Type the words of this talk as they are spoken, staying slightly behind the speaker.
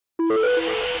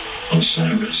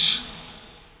Osiris.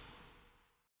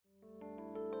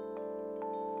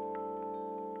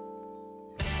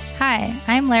 Hi,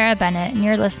 I'm Lara Bennett, and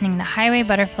you're listening to Highway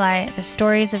Butterfly, The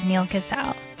Stories of Neal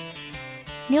Casal.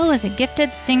 Neal was a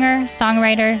gifted singer,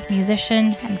 songwriter,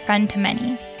 musician, and friend to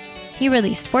many. He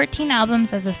released 14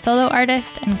 albums as a solo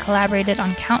artist and collaborated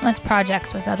on countless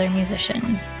projects with other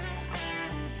musicians.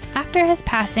 After his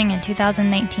passing in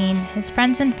 2019, his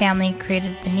friends and family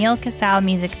created the Neal Casal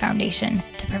Music Foundation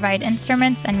to provide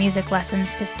instruments and music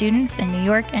lessons to students in New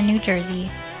York and New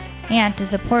Jersey, and to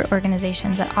support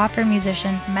organizations that offer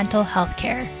musicians mental health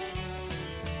care.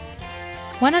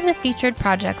 One of the featured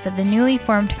projects of the newly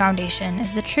formed foundation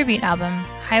is the tribute album,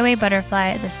 Highway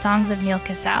Butterfly, The Songs of Neal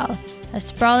Casal, a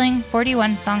sprawling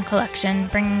 41-song collection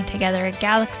bringing together a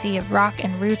galaxy of rock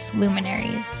and roots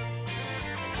luminaries.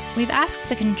 We've asked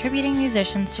the contributing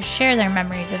musicians to share their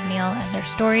memories of Neal and their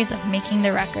stories of making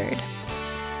the record.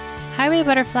 Highway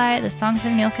Butterfly, The Songs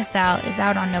of Neal Casal is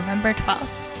out on November 12th.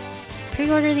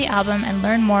 Pre-order the album and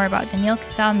learn more about the Neal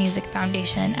Casal Music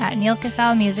Foundation at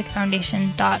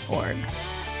nealcasalmusicfoundation.org.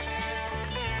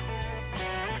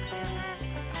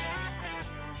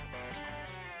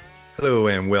 Hello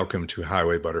and welcome to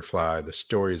Highway Butterfly, the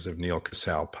Stories of Neal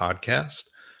Casal podcast.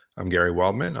 I'm Gary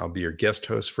Waldman. I'll be your guest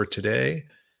host for today.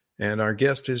 And our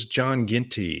guest is John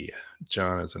Ginty.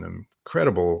 John is an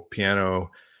incredible piano,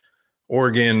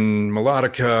 organ,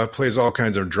 melodica, plays all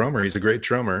kinds of drummer. He's a great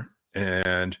drummer.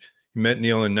 And he met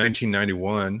Neal in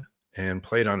 1991 and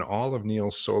played on all of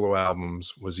Neal's solo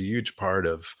albums, was a huge part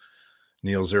of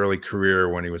Neal's early career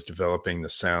when he was developing the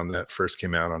sound that first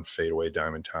came out on Fade Away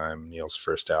Diamond Time, Neal's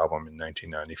first album in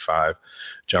 1995.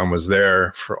 John was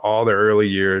there for all the early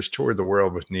years, toured the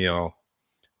world with Neal,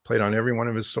 played on every one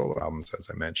of his solo albums, as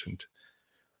I mentioned.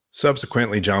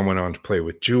 Subsequently, John went on to play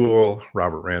with Jewel,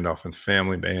 Robert Randolph and the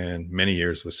Family Band, many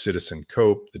years with Citizen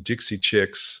Cope, the Dixie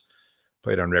Chicks,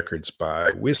 played on records by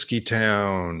Whiskey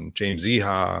Town, James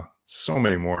Iha, so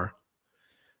many more.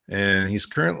 And he's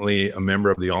currently a member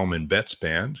of the Allman Betts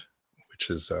Band, which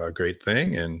is a great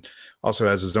thing, and also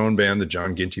has his own band, the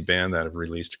John Ginty Band, that have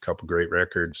released a couple great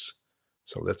records.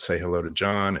 So let's say hello to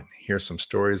John and hear some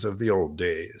stories of the old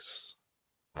days.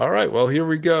 All right, well, here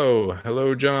we go.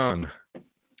 Hello, John.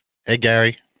 Hey,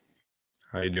 Gary.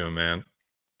 How you doing, man?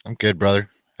 I'm good, brother.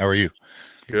 How are you?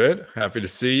 Good. Happy to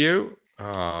see you.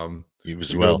 You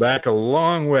as well. Go back a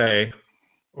long way,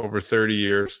 over 30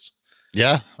 years.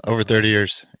 Yeah, over 30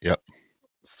 years. Yep.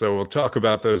 So we'll talk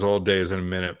about those old days in a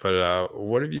minute, but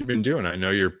what have you been doing? I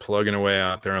know you're plugging away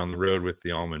out there on the road with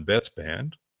the Allman Betts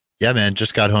Band. Yeah, man.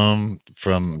 Just got home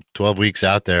from 12 weeks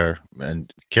out there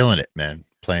and killing it, man.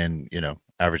 Playing,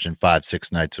 averaging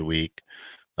 5-6 nights a week.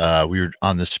 We were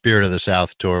on the Spirit of the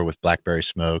South tour with Blackberry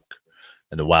Smoke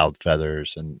and the Wild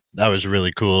Feathers, and that was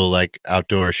really cool, like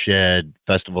outdoor shed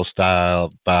festival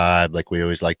style vibe, like we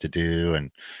always like to do. And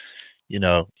you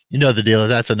know the deal.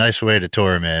 That's a nice way to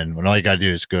tour, man, when all you got to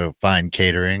do is go find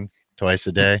catering twice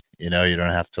a day. You don't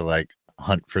have to like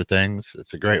hunt for things.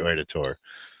 It's a great way to tour.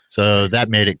 So that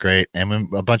made it great, and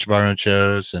a bunch of our own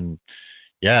shows. And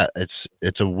yeah, it's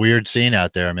a weird scene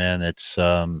out there, man. It's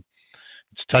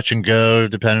touch and go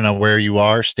depending on where you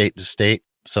are, state to state.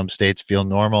 Some states feel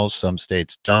normal, some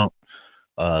states don't.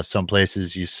 Some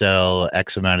places you sell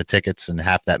X amount of tickets and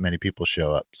half that many people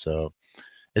show up. So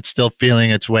it's still feeling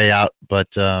its way out,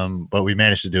 but we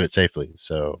managed to do it safely.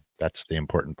 So that's the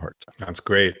important part. That's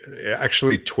great.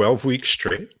 Actually, 12 weeks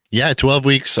straight. Yeah, 12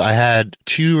 weeks. I had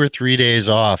 2 or 3 days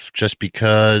off just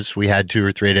because we had 2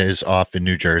 or 3 days off in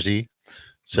New Jersey.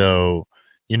 So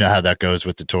you know how that goes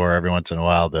with the tour. Every once in a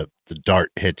while, the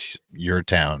dart hits your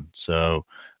town. So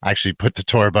I actually put the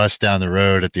tour bus down the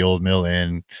road at the Old Mill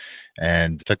Inn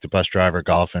and took the bus driver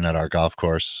golfing at our golf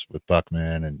course with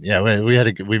Buckman. And yeah,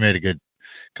 we made a good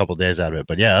couple days out of it.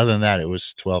 But yeah, other than that, it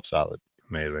was 12 solid.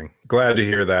 Amazing. Glad to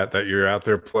hear that you're out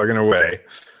there plugging away.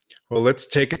 Well, let's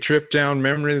take a trip down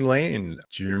memory lane.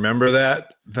 Do you remember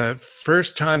that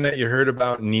first time that you heard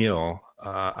about Neal?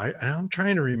 I'm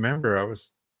trying to remember. I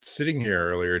was sitting here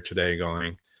earlier today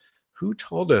going, who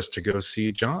told us to go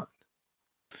see John?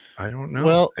 I don't know.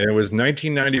 Well, it was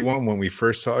 1991 when we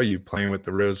first saw you playing with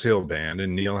the Rose Hill Band,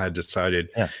 and Neal had decided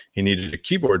he needed a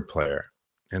keyboard player.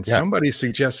 And somebody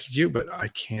suggested you, but I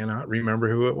cannot remember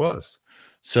who it was.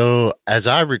 So as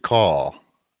I recall,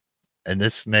 and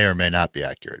this may or may not be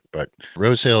accurate, but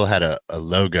Rose Hill had a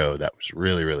logo that was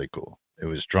really, really cool. It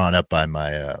was drawn up by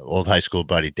my old high school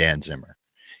buddy, Dan Zimmer.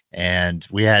 And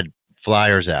we had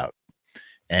flyers out.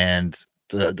 And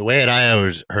the way I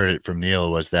always heard it from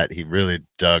Neal was that he really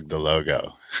dug the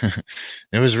logo.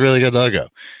 It was a really good logo.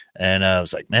 And I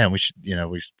was like, man, we should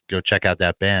go check out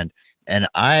that band. And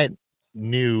I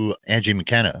knew Angie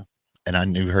McKenna, and I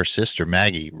knew her sister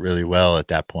Maggie really well at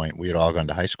that point. We had all gone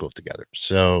to high school together.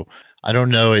 So I don't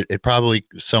know. It probably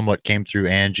somewhat came through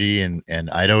Angie, and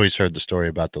I'd always heard the story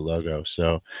about the logo.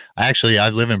 So I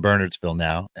live in Bernardsville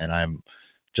now, and I'm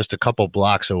just a couple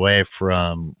blocks away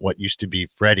from what used to be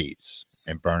Freddy's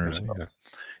in Bernardsville. Yeah.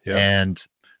 Yeah. And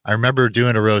I remember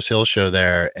doing a Rose Hill show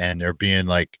there, and there being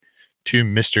like two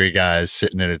mystery guys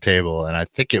sitting at a table. And I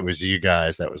think it was you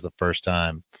guys. That was the first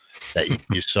time that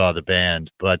you saw the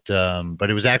band. But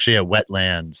it was actually at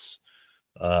Wetlands,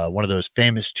 one of those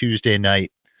famous Tuesday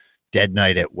night, Dead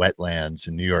Night at Wetlands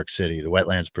in New York City. The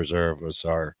Wetlands Preserve was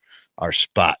our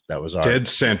spot. That was our Dead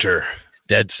center.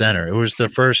 It was the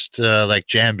first like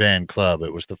jam band club.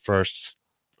 It was the first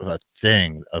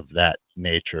thing of that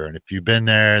nature. And if you've been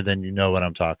there, then you know what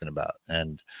I'm talking about.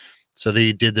 And so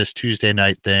they did this Tuesday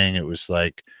night thing. It was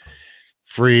like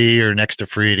free or next to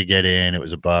free to get in. It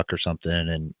was $1 or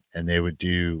something. And they would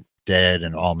do Dead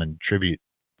and Allman tribute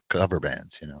cover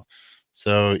bands,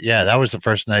 So yeah, that was the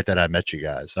first night that I met you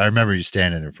guys. I remember you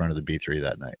standing in front of the B3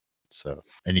 that night. So,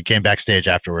 and you came backstage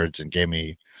afterwards and gave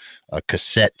me a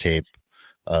cassette tape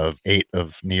of 8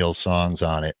 of Neil's songs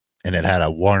on it. And it had a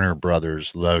Warner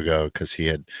Brothers logo because he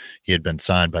had been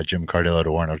signed by Jim Cardillo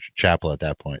to Warner Chappell at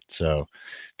that point. So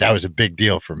that was a big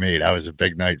deal for me. That was a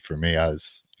big night for me. I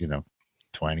was,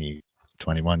 20,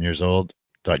 21 years old.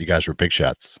 Thought you guys were big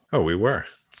shots. Oh, we were,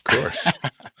 of course.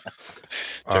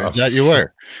 Turns out you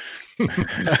were.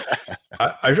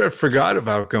 I forgot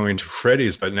about going to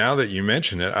Freddy's, but now that you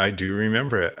mention it, I do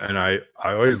remember it. And I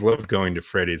always loved going to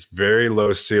Freddy's. Very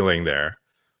low ceiling there,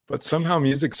 but somehow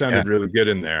music sounded really good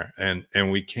in there.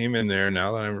 And we came in there.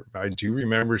 Now that I do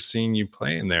remember seeing you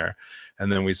playing there.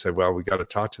 And then we said, well, we got to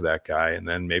talk to that guy. And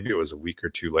then maybe it was a week or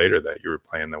two later that you were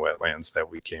playing the Wetlands that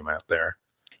we came out there.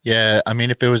 Yeah, I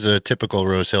mean, if it was a typical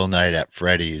Rose Hill night at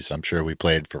Freddy's, I'm sure we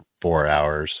played for 4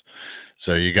 hours.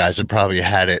 So you guys had probably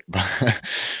had it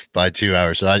by 2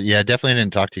 hours. So I definitely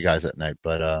didn't talk to you guys that night,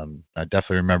 but I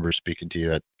definitely remember speaking to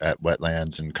you at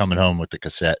Wetlands and coming home with the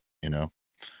cassette,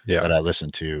 that I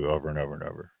listened to over and over and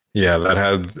over. Yeah, that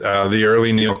had the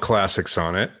early Neil classics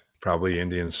on it. Probably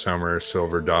Indian Summer,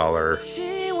 Silver Dollar.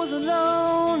 She was a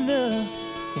loner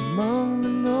among the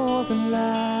northern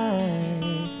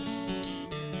lights,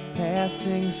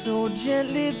 passing so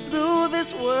gently through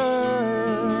this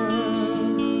world.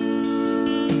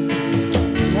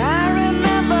 And I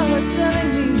remember her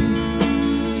telling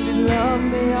me she loved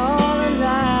me all her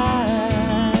life,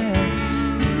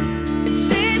 and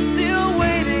she's still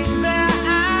waiting there,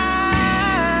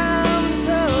 I'm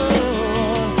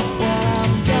told. Well,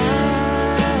 I'm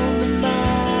down to my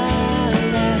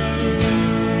last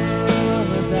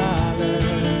silver dollar,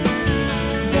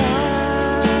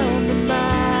 down to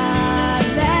my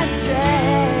last chance,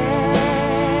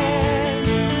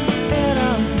 and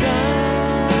I'm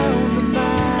down to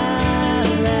my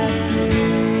last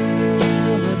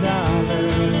silver dollar,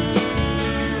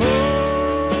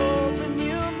 hoping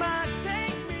you might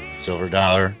take me. Silver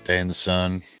Dollar, Day in the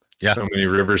Sun. Yeah. So many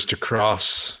rivers to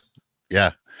cross.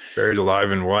 Yeah. Buried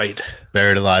Alive in White.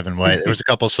 Buried Alive in White. There was a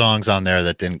couple songs on there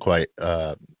that didn't quite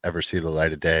ever see the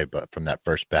light of day, but from that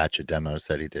first batch of demos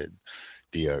that he did,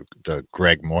 the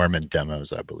Greg Mormon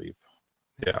demos, I believe.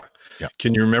 Yeah. Yeah.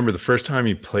 Can you remember the first time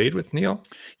you played with Neil?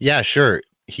 Yeah, sure.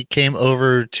 He came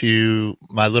over to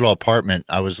my little apartment.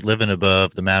 I was living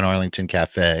above the Mount Arlington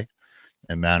Cafe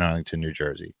in Mount Arlington, New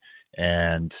Jersey.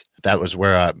 And that was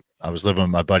where I was living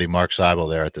with my buddy Mark Seibel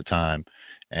there at the time.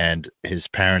 And his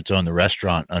parents owned the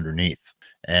restaurant underneath.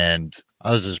 And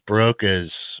I was as broke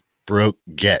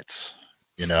gets,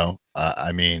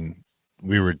 I mean,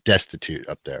 we were destitute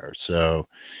up there. So,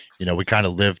 we kind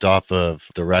of lived off of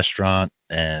the restaurant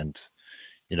and,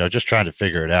 just trying to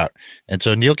figure it out. And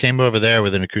so Neil came over there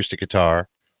with an acoustic guitar,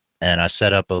 and I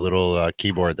set up a little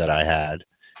keyboard that I had,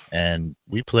 and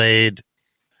we played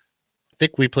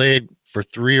for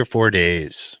 3 or 4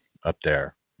 days up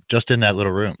there, just in that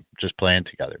little room, just playing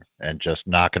together and just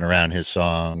knocking around his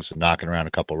songs and knocking around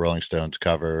a couple Rolling Stones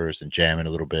covers and jamming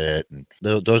a little bit. And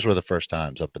those were the first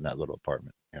times up in that little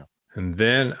apartment. Yeah. And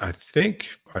then I think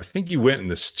you went in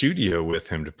the studio with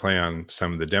him to play on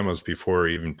some of the demos before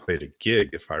he even played a gig,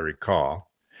 if I recall.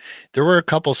 There were a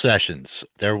couple sessions.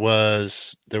 There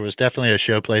was definitely a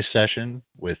Showplace session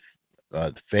with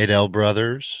the Fadell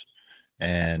brothers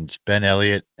and Ben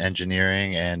Elliott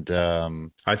Engineering. And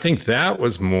I think that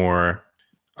was more,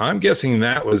 I'm guessing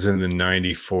that was in the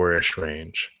 94-ish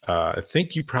range. I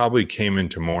think you probably came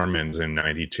into Mormons in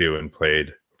 92 and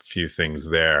played few things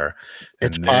there.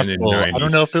 It's And then in possible. I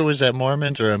don't know if it 90s, was at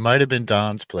Mormon's or it might have been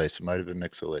Don's place. It might have been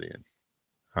Mixolydian.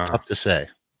 Tough to say.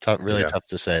 Really Yeah. tough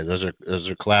to say. Those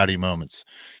are cloudy moments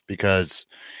because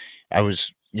I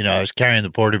was carrying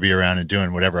the Portabee around and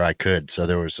doing whatever I could. So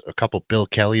there was a couple Bill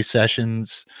Kelly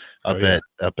sessions up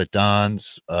at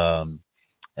Don's.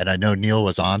 And I know Neil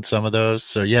was on some of those.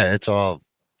 So yeah, it's all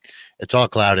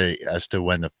cloudy as to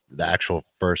when the actual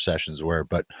first sessions were.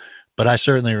 But I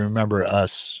certainly remember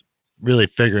us really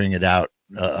figuring it out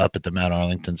up at the Mount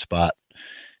Arlington spot.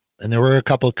 And there were a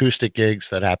couple acoustic gigs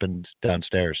that happened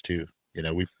downstairs too.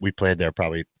 We played there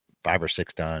probably 5 or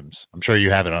 6 times. I'm sure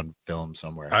you have it on film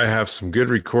somewhere. I have some good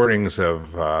recordings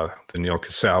of the Neil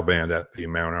Casal band at the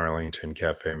Mount Arlington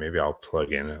Cafe. Maybe I'll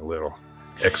plug in a little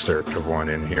excerpt of one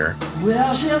in here.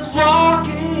 Well, she's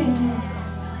walking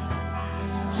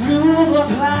through the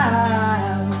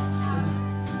clouds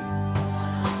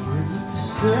with the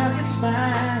circus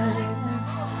mind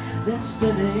that's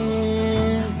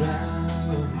spinning round.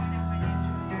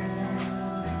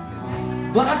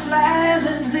 Butterflies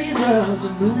and zebras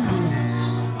and moons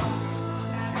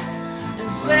and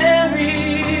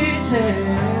fairy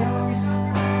tales.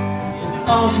 It's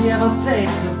all she ever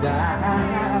thinks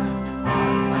about.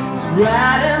 Is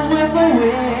riding with the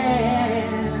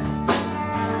wind.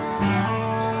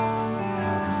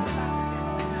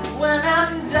 When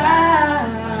I'm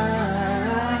down,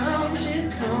 she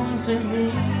comes to me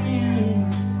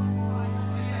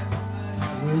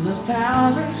with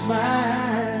 1,000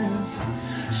 smiles.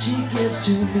 She gives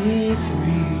to me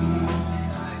free.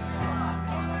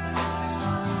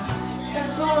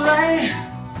 That's alright.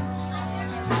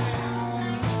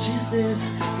 She says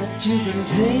that you can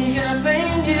take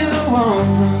anything you want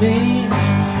from me.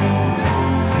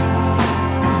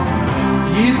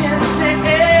 You can take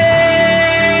anything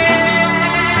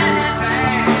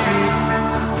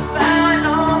without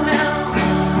no milk.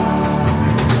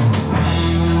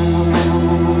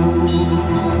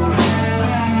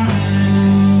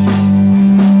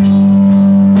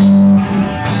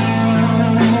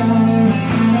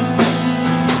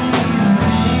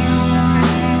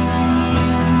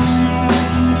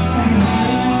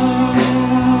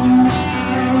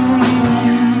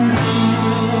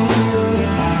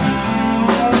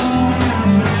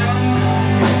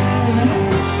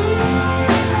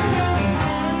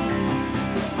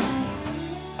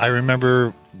 I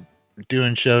remember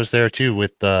doing shows there too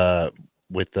with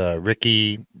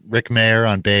Rick Mayer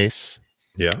on bass.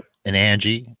 Yeah. And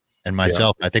Angie and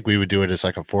myself. I think we would do it as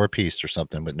like a 4-piece or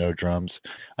something with no drums.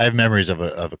 I have memories of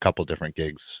a couple different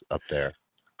gigs up there.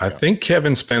 I think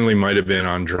Kevin Spenley might have been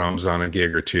on drums on a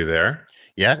gig or two there.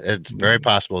 Yeah, it's very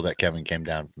possible that Kevin came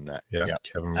down from that. Yeah,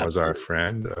 Kevin was our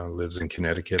friend, lives in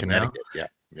Connecticut now.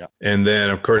 Yeah. And then,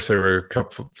 of course, there were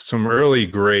some early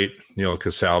great Neil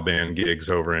Casal band gigs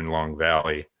over in Long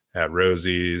Valley at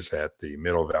Rosie's, at the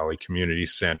Middle Valley Community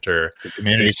Center. The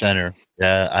community center.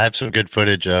 Yeah, I have some good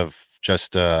footage of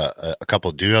just a couple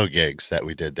duo gigs that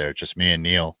we did there, just me and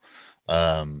Neil,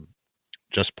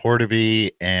 just Portabee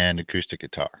and acoustic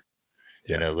guitar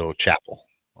in a little chapel.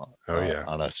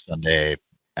 On a Sunday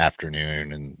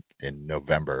afternoon in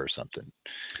November or something.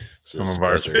 Some of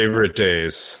our favorite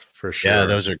days, for sure. Yeah,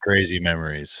 those are crazy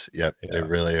memories. Yep, they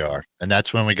really are. And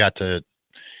that's when we got to,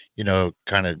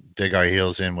 kind of dig our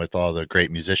heels in with all the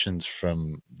great musicians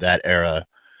from that era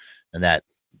and that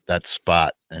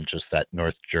spot and just that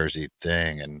North Jersey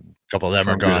thing. And a couple of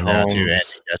them are gone now too. Andy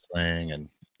Gessling and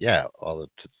all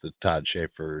the Todd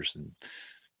Schaefer's. And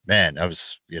man, that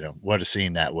was, what a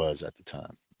scene that was at the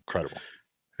time. Incredible.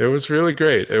 It was really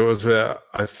great. It was,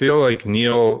 I feel like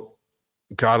Neil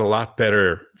got a lot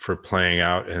better for playing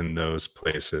out in those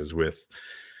places with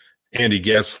Andy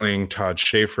Gessling, Todd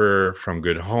Schaefer from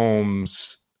Good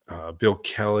Homes, Bill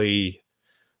Kelly.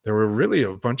 There were really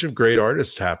a bunch of great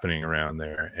artists happening around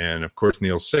there. And of course,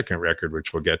 Neil's second record,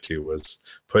 which we'll get to, was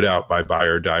put out by Buy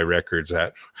or Die Records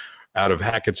out of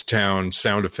Hackettstown,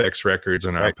 Sound Effects Records,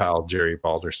 and our pal Jerry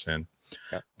Balderson.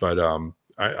 Yeah. But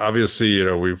obviously,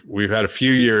 we've had a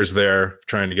few years there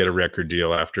trying to get a record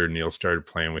deal after Neil started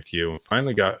playing with you, and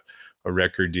finally got a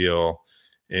record deal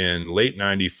in late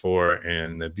 94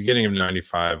 and the beginning of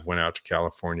 95. Went out to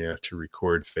California to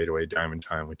record Fade Away Diamond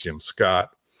Time with Jim Scott.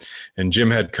 And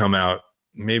Jim had come out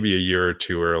maybe a year or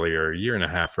two earlier, a year and a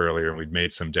half earlier, and we'd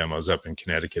made some demos up in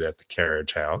Connecticut at the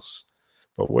Carriage House.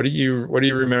 But what do you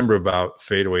remember about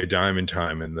Fade Away Diamond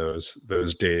Time in those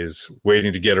days,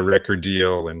 waiting to get a record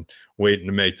deal and waiting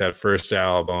to make that first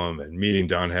album and meeting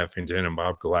Don Heffington and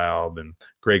Bob Glaub and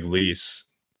Greg Lease?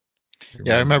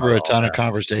 Yeah, I remember a ton of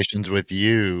conversations with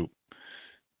you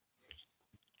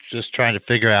just trying to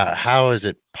figure out how is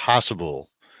it possible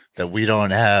that we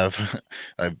don't have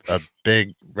a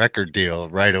big record deal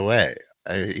right away.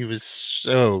 He was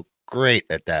so great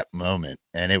at that moment,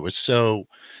 and it was so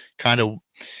kind of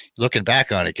looking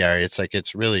back on it, Gary. It's like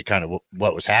it's really kind of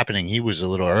what was happening. He was a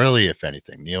little early, if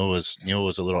anything. Neil was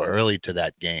a little early to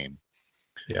that game.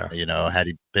 Yeah, Had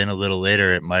he been a little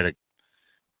later, it might have.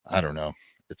 I don't know.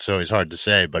 It's always hard to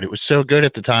say, but it was so good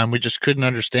at the time. We just couldn't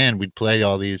understand. We'd play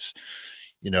all these,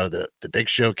 the big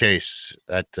showcase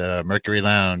at Mercury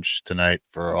Lounge tonight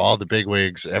for all the big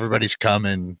wigs. Everybody's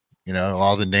coming,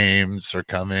 all the names are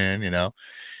coming,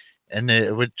 and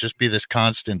it would just be this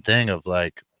constant thing of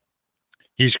like,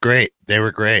 he's great. They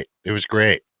were great. It was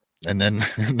great. And then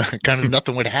kind of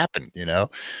nothing would happen,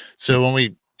 So when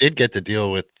we did get the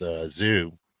deal with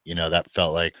Zoo, that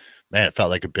felt like, man, it felt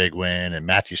like a big win. And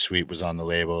Matthew Sweet was on the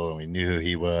label, and we knew who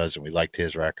he was, and we liked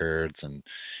his records. And,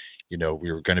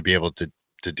 we were going to be able to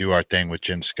do our thing with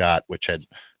Jim Scott, which had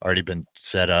already been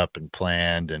set up and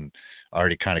planned and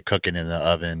already kind of cooking in the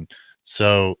oven.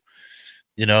 So,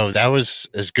 that was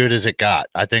as good as it got.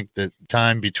 I think the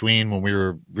time between when we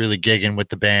were really gigging with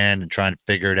the band and trying to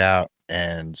figure it out,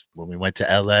 and when we went to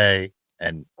LA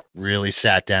and really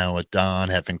sat down with Don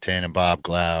Heffington and Bob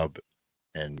Glaub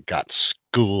and got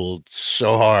schooled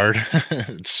so hard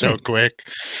so quick,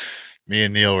 me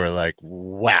and Neil were like,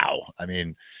 wow. I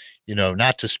mean,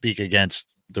 not to speak against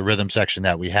the rhythm section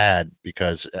that we had,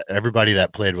 because everybody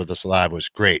that played with us live was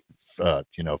great.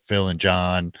 Phil and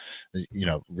John,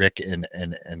 Rick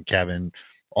and Kevin,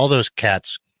 all those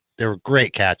cats, they were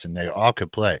great cats and they all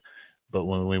could play. But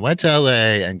when we went to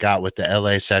LA and got with the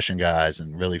LA session guys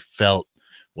and really felt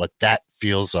what that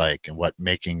feels like and what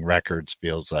making records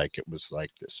feels like, it was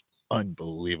like this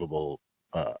unbelievable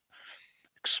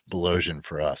explosion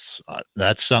for us.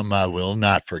 That's something I will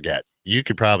not forget. You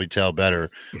could probably tell better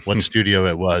what studio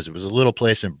it was. It was a little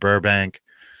place in Burbank.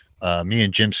 Me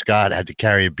and Jim Scott had to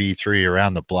carry a B3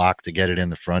 around the block to get it in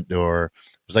the front door.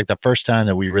 It was like the first time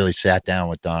that we really sat down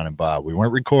with Don and Bob. We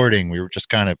weren't recording. We were just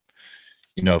kind of,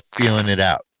 feeling it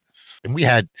out. And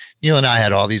Neil and I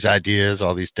had all these ideas,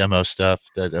 all these demo stuff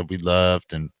that we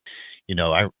loved. And,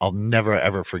 I'll never,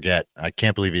 ever forget. I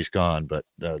can't believe he's gone, but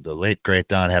the late, great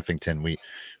Don Heffington,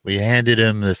 we handed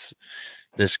him this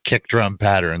kick drum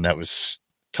pattern that was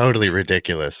totally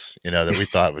ridiculous, that we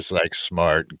thought was like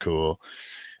smart and cool.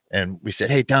 And we said,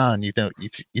 hey, Don, you think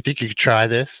you could try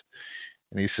this?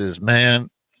 And he says, man,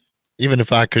 even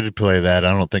if I could play that,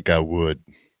 I don't think I would.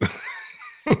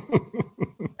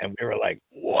 And we were like,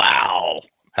 wow,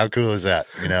 how cool is that?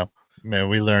 Man,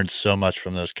 we learned so much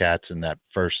from those cats in those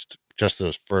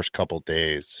first couple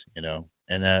days,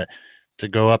 and to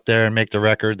go up there and make the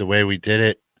record the way we did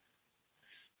it,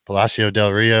 Palacio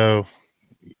del Rio,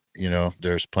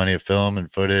 there's plenty of film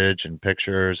and footage and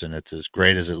pictures, and it's as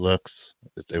great as it looks.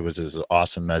 It was as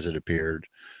awesome as it appeared.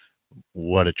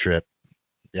 What a trip.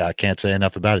 Yeah, I can't say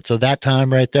enough about it. So that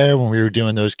time right there when we were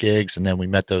doing those gigs, and then we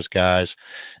met those guys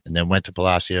and then went to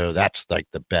Palacio, that's like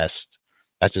the best.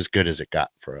 That's as good as it got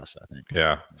for us, I think.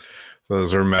 Yeah.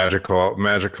 Those are magical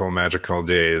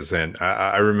days. And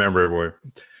I remember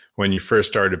when you first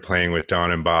started playing with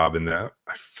Don and Bob, and I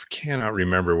cannot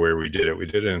remember where we did it. We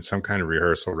did it in some kind of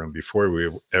rehearsal room before we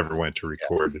ever went to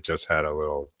record. Yeah. It just had a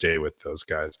little day with those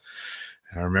guys.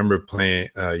 And I remember playing,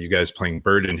 you guys playing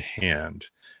Bird in Hand.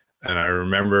 And I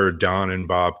remember Don and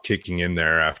Bob kicking in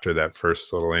there after that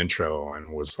first little intro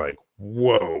and was like,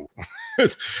 whoa,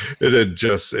 it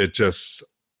just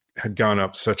had gone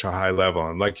up such a high level.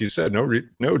 And like you said,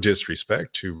 no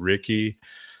disrespect to Ricky,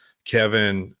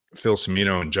 Kevin, Phil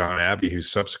Cimino, and John Abbey, who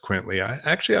subsequently,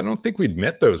 I don't think we'd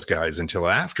met those guys until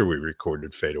after we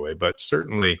recorded Fade Away, but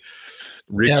certainly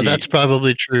Ricky. Yeah, that's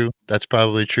probably true.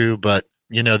 But,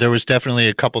 there was definitely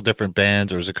a couple different bands.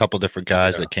 There was a couple different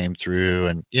guys that came through,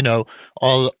 and,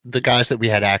 all the guys that we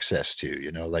had access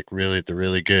to, like really the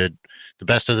really good, the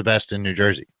best of the best in New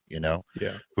Jersey,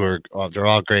 they're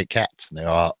all great cats and they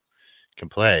all can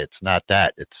play. It's not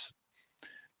that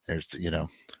there's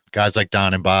guys like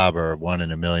Don and Bob are one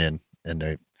in a million,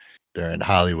 and they're in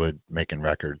Hollywood making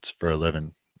records for a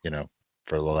living,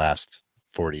 for the last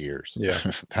 40 years. Yeah.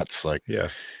 That's like,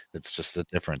 it's just the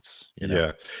difference,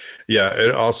 Yeah.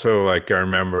 It also, like, I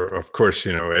remember, of course,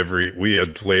 we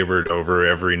had labored over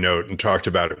every note and talked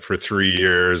about it for 3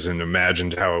 years and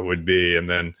imagined how it would be. And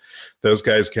then those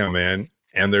guys come in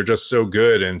and they're just so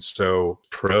good and so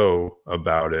pro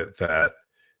about it that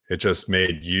it just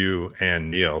made you and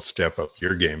Neil step up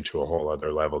your game to a whole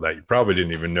other level that you probably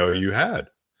didn't even know you had.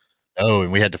 Oh,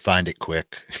 and we had to find it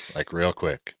quick, like real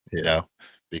quick,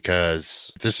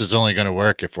 because this is only going to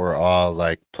work if we're all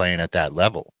like playing at that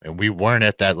level, and we weren't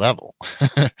at that level.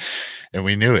 And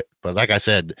we knew it. But like I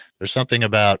said, there's something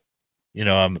about,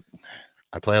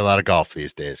 I play a lot of golf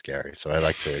these days, Gary, so I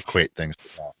like to equate things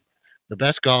to golf. The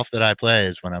best golf that I play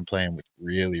is when I'm playing with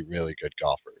really, really good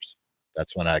golfers.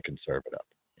 That's when I can serve it up,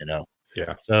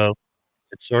 Yeah. So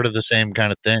it's sort of the same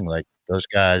kind of thing. Like those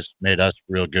guys made us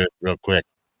real good, real quick,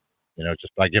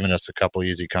 just by giving us a couple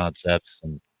easy concepts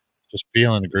and just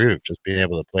feeling the groove, just being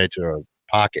able to play to a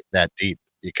pocket that deep.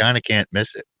 You kind of can't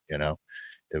miss it,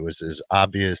 It was as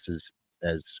obvious as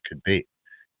could be.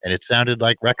 And it sounded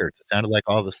like records. It sounded like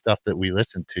all the stuff that we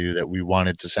listened to that we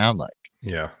wanted to sound like.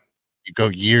 Yeah. You go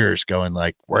years going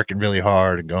like working really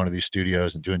hard and going to these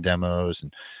studios and doing demos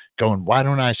and going, why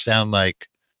don't I sound like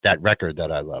that record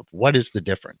that I love? What is the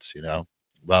difference?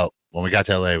 Well, when we got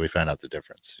to LA, we found out the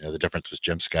difference. The difference was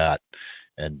Jim Scott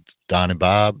and Don and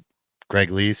Bob,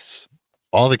 Greg Lease,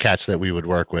 all the cats that we would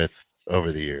work with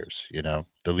over the years, the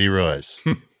Leroys.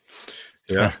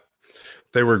 Yeah.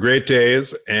 They were great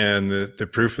days, and the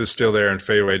proof is still there in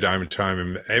Fade Away Diamond Time.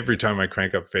 And every time I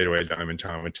crank up Fade Away Diamond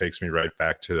Time, it takes me right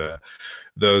back to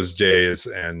those days,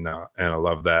 and I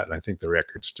love that. And I think the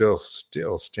record still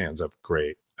stands up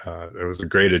great. It was a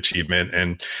great achievement,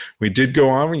 and we did go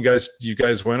on. You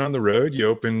guys went on the road. You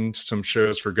opened some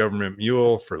shows for Government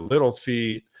Mule, for Little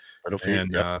Feat,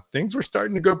 and yep. Things were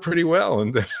starting to go pretty well.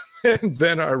 And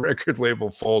then our record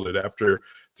label folded after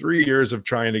 3 years of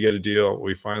trying to get a deal.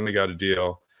 We finally got a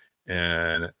deal,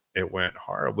 and it went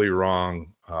horribly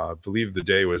wrong. I believe the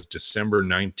day was December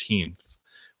 19th,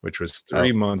 which was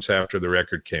 3 months after the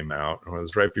record came out. It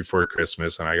was right before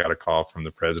Christmas, and I got a call from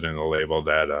the president of the label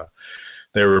that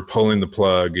they were pulling the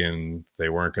plug and they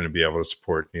weren't going to be able to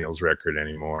support Neil's record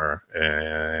anymore.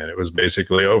 And it was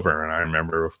basically over. And I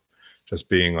remember just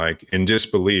being like in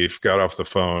disbelief, got off the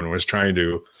phone, was trying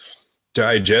to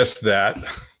digest that.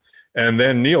 And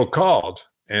then Neil called.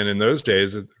 And in those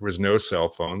days, there was no cell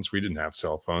phones. We didn't have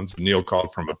cell phones. Neil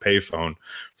called from a payphone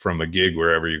from a gig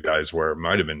wherever you guys were. It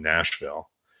might have been Nashville.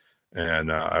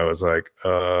 And I was like,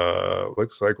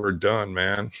 looks like we're done,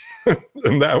 man.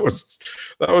 And that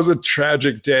was a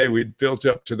tragic day. We'd built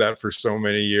up to that for so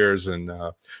many years. And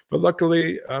but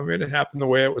luckily, it happened the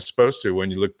way it was supposed to.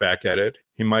 When you look back at it,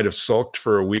 he might have sulked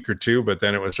for a week or two, but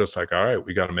then it was just like, all right,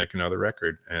 we got to make another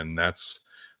record. And that's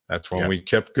when we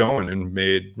kept going and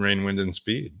made Rain, Wind, and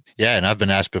Speed. Yeah, and I've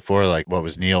been asked before, like, what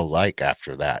was Neil like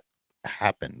after that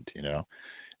happened,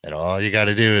 And all you got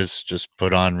to do is just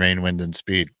put on Rain, Wind, and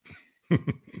Speed.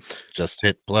 Just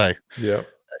hit play. Yeah,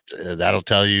 that'll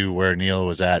tell you where Neil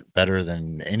was at better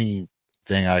than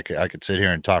anything I could sit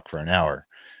here and talk for an hour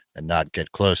and not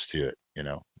get close to it.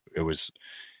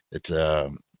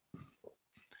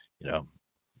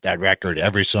 That record,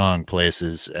 every song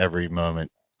places every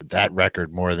moment. That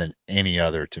record more than any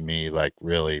other to me, like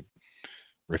really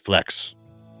reflects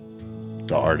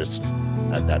the artist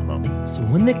at that moment. So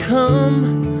when they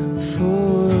come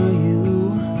for you,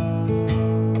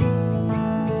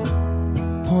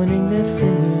 pointing their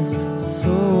fingers so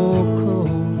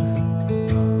cold,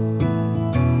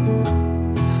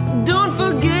 don't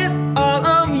forget all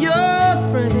of your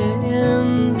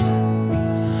friends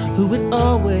who would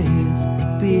always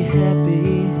be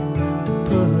happy to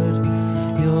put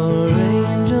your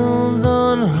angels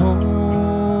on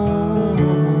hold.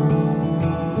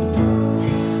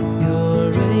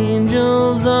 Your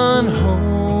angels on hold.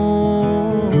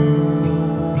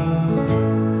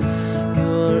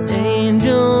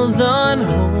 On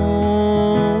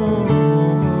hold,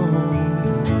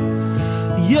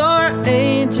 your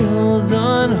angels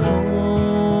on hold.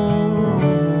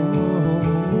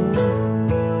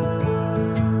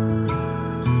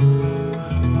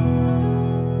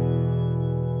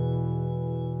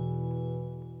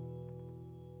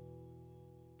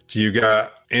 Do you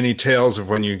got any tales of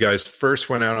when you guys first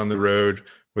went out on the road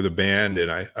with a band?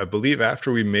 And I believe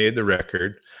after we made the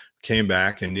record, came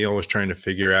back and Neil was trying to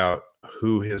figure out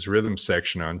who his rhythm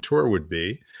section on tour would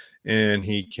be. And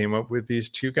he came up with these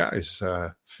two guys,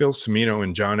 Phil Cimino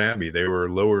and John Abbey. They were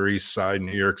Lower East Side,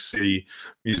 New York City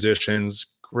musicians,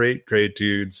 great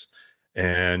dudes.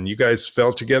 And you guys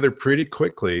fell together pretty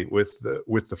quickly with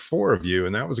the four of you.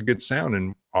 And that was a good sound.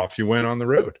 And off you went on the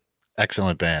road.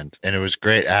 Excellent band. And it was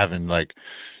great having like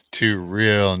two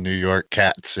real New York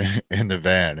cats in the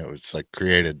van. It was like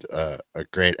created a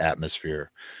great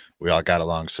atmosphere. We all got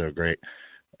along so great.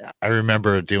 I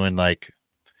remember doing like,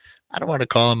 I don't want to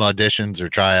call them auditions or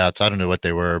tryouts. I don't know what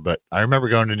they were, but I remember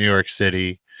going to New York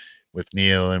City with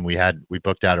Neil, and we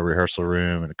booked out a rehearsal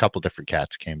room, and a couple different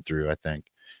cats came through, I think.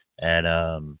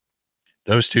 And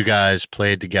those two guys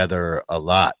played together a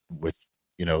lot with,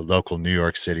 local New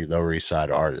York City, Lower East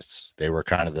Side artists. They were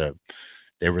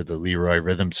they were the Leroy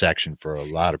rhythm section for a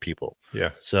lot of people.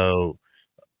 Yeah. So,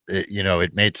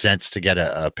 it made sense to get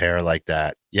a pair like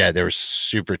that. Yeah, they were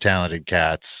super talented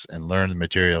cats and learned the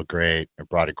material great. It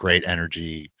brought a great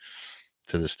energy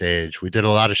to the stage. We did a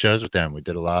lot of shows with them. We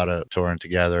did a lot of touring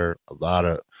together, a lot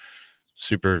of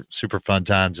super, super fun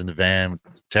times in the van.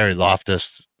 Terry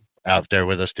Loftus out there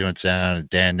with us doing sound,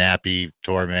 Dan Nappy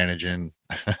tour managing.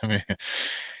 I mean,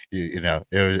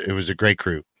 it was a great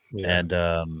crew.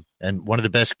 Yeah. And one of the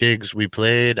best gigs we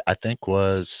played, I think,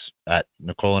 was at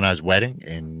Nicole and I's wedding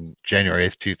in January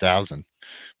 8th, 2000.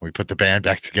 We put the band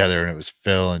back together, and it was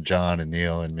Phil and John and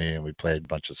Neil and me, and we played a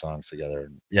bunch of songs together.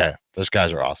 And yeah, those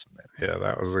guys are awesome, man. Yeah,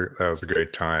 that was a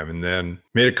great time. And then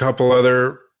made a couple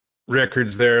other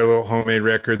records there, a little homemade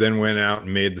record, then went out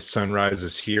and made The Sunrise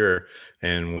Is Here,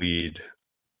 and we'd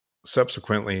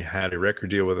subsequently had a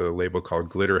record deal with a label called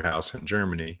Glitter House in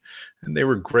Germany, and they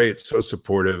were great, so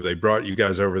supportive. They brought you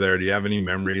guys over there. Do you have any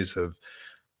memories of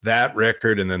that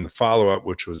record and then the follow-up,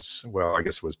 which was, well, I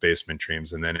guess it was Basement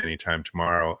Dreams and then Anytime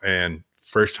Tomorrow, and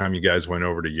first time you guys went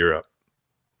over to Europe?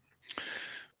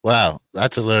 Wow,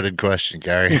 that's a loaded question,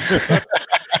 Gary.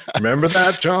 Remember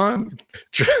that, John?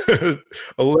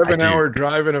 11-hour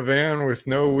drive in a van with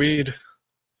no weed.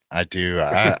 I do.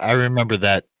 I remember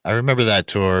that. I remember that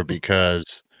tour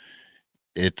because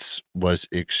it was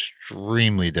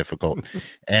extremely difficult.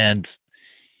 And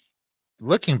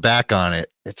looking back on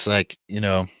it, it's like,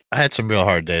 I had some real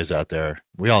hard days out there.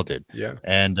 We all did. Yeah.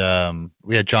 And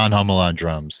we had John Hummel on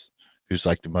drums, who's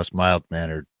like the most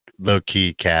mild-mannered,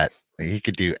 low-key cat. He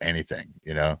could do anything,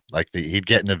 he'd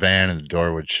get in the van and the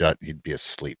door would shut. He'd be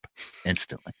asleep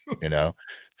instantly,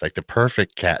 It's like the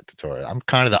perfect cat to tour. I'm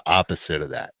kind of the opposite of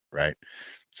that, right?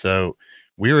 So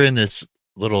we were in this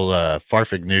little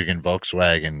Fahrvergnügen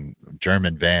Volkswagen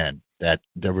German van that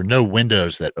there were no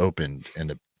windows that opened in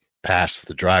the past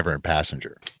the driver and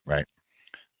passenger, right?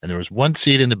 And there was one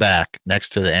seat in the back next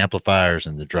to the amplifiers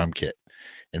and the drum kit.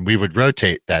 And we would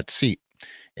rotate that seat.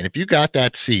 And if you got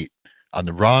that seat on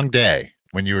the wrong day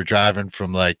when you were driving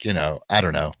from I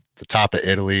don't know, the top of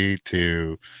Italy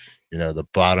to, the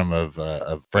bottom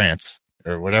of France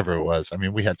or whatever it was. I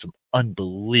mean, we had some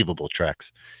unbelievable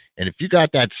treks. And if you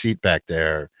got that seat back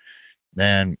there,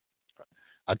 man,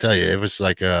 I'll tell you, it was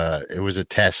it was a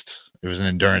test. It was an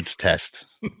endurance test.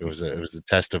 It was a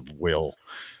test of will.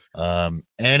 And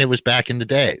it was back in the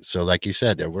day. So like you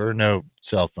said, there were no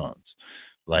cell phones.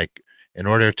 In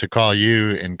order to call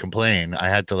you and complain, I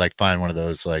had to find one of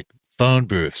those phone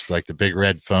booths, like the big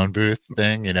red phone booth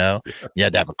thing, Yeah. You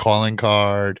had to have a calling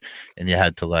card and you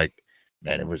had to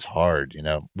man, it was hard,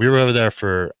 We were over there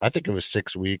for, I think it was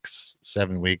 6 weeks,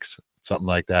 7 weeks, something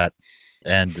like that.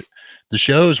 And the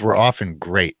shows were often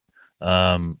great.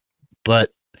 But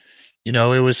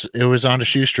it was on a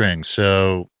shoestring.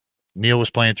 So Neil was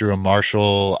playing through a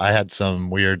Marshall. I had some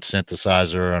weird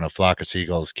synthesizer on a Flock of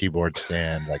Seagulls keyboard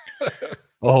stand. The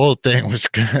whole thing was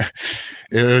good.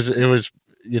 It was,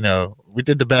 we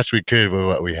did the best we could with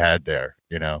what we had there,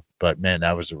 but man,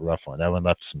 that was a rough one. That one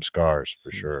left some scars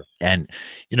for sure. And,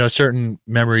 certain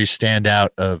memories stand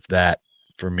out of that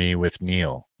for me with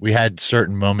Neil. We had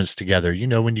certain moments together,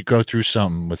 when you go through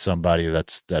something with somebody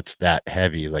that's that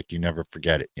heavy, you never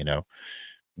forget it,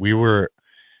 we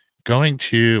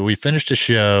finished a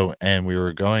show and we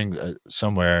were going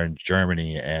somewhere in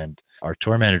Germany, and our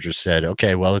tour manager said,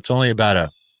 okay, well, it's only about a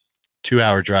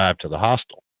 2-hour drive to the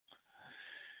hostel.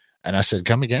 And I said,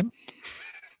 come again?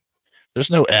 There's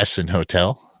no S in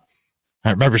hotel. I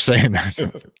remember saying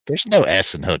that. There's no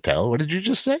S in hotel. What did you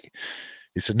just say?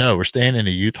 He said, no, we're staying in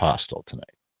a youth hostel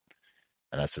tonight.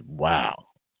 And I said, wow,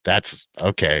 that's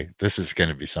okay. This is going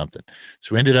to be something.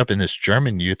 So we ended up in this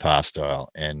German youth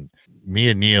hostel, and me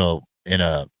and Neil in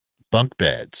a bunk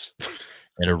beds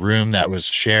in a room that was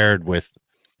shared with,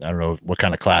 I don't know what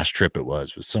kind of class trip it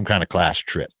was some kind of class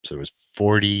trip. So it was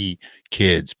 40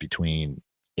 kids between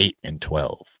 8 and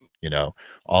 12,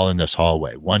 all in this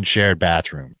hallway, one shared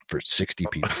bathroom for 60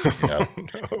 people, No.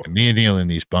 And me and Neil in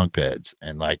these bunk beds.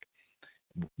 And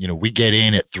we get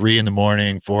in at 3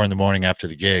 a.m, 4 a.m. after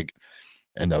the gig,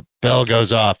 and the bell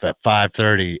goes off at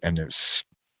 5:30, and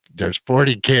there's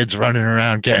 40 kids running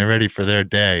around getting ready for their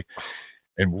day.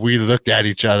 And we looked at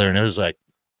each other, and it was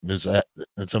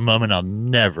it's a moment I'll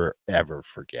never, ever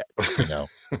forget,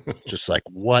 just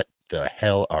what the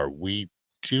hell are we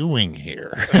doing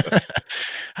here?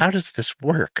 How does this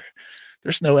work?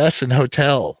 There's no S in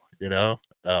hotel, Oh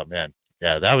man.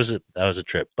 Yeah, that was a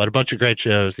trip, but a bunch of great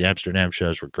shows. The Amsterdam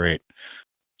shows were great.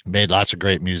 Made lots of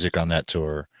great music on that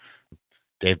tour.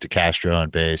 Dave DeCastro on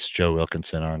bass, Joe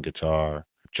Wilkinson on guitar,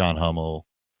 John Hummel,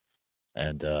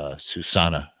 and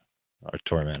Susanna, our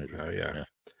tour manager. Oh yeah.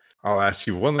 I'll ask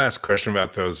you one last question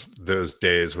about those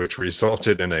days, which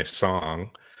resulted in a song.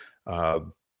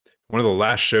 One of the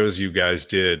last shows you guys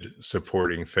did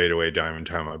supporting Fade Away Diamond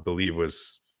Time, I believe,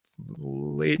 was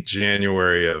late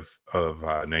January of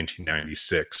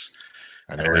 1996.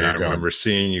 And I remember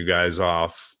seeing you guys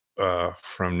off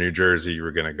from New Jersey. You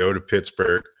were going to go to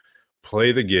Pittsburgh,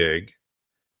 play the gig,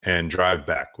 and drive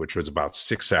back, which was about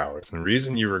 6 hours. And the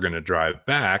reason you were going to drive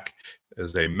back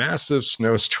is a massive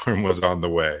snowstorm was on the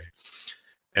way.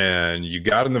 And you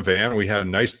got in the van. We had a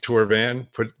nice tour van,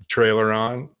 put the trailer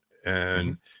on,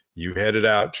 and you headed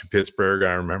out to Pittsburgh.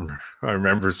 I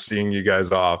remember seeing you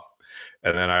guys off.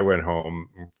 And then I went home,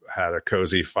 had a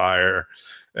cozy fire,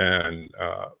 and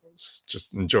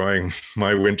just enjoying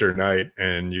my winter night.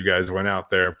 And you guys went out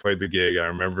there, played the gig. I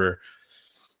remember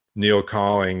Neil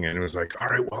calling, and it was like, all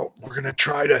right, well, we're going to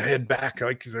try to head back.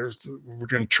 We're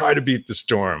going to try to beat the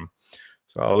storm.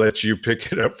 So I'll let you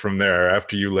pick it up from there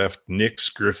after you left Nick's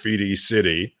Graffiti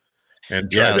City and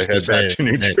tried to head back to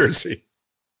New Jersey.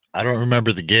 I don't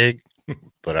remember the gig,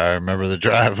 but I remember the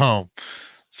drive home.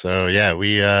 So yeah,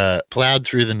 we plowed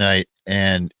through the night,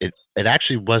 and it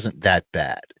actually wasn't that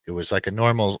bad. It was like a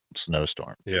normal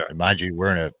snowstorm. Yeah. And mind you,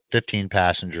 we're in a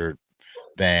 15-passenger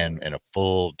van and a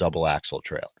full double axle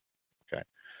trailer. Okay.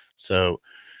 So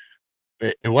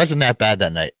it wasn't that bad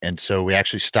that night. And so we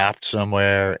actually stopped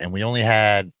somewhere, and we only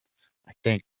had, I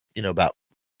think, about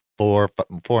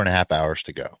 4.5 hours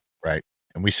to go. Right.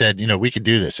 And we said, we could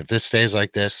do this. If this stays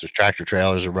like this, there's tractor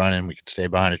trailers are running. We can stay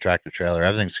behind a tractor trailer.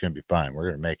 Everything's going to be fine. We're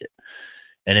going to make it.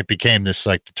 And it became this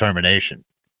like determination.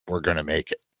 We're going to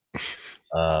make it.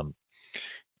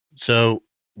 So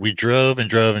we drove and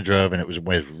drove and drove, and it was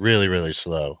with really, really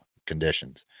slow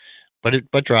conditions, but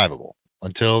drivable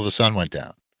until the sun went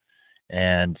down.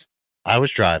 And I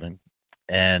was driving,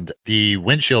 and the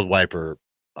windshield wiper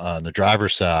on the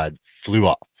driver's side flew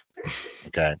off.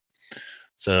 Okay.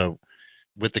 So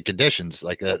with the conditions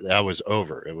like that was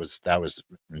over. That was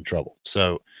in trouble.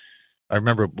 So I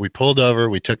remember we pulled over,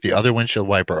 we took the other windshield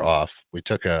wiper off. We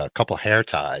took a couple hair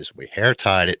ties. We hair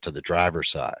tied it to the driver's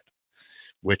side,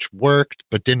 which worked,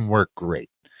 but didn't work great.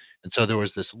 And so there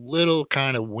was this little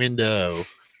kind of window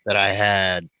that I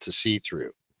had to see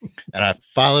through. And I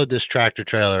followed this tractor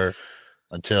trailer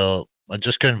until I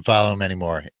just couldn't follow him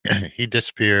anymore. He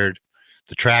disappeared.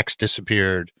 The tracks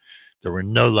disappeared. There were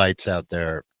no lights out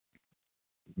there.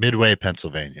 Midway,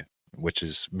 Pennsylvania, which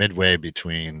is midway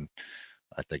between,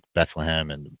 I think,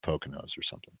 Bethlehem and Poconos or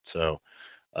something. So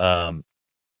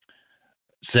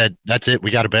said, that's it.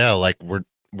 We got to bail. Like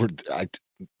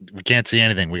we can't see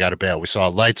anything. We got to bail. We saw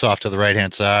lights off to the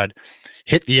right-hand side,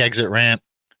 hit the exit ramp,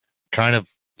 kind of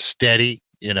steady,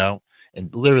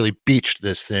 and literally beached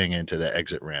this thing into the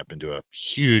exit ramp, into a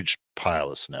huge pile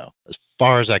of snow, as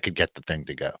far as I could get the thing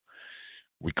to go.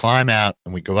 We climb out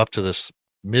and we go up to this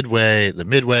the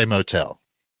Midway Motel,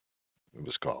 it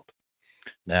was called.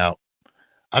 Now,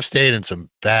 I've stayed in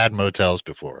some bad motels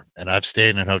before, and I've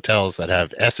stayed in hotels that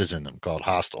have S's in them called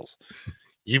hostels.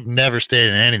 You've never stayed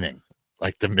in anything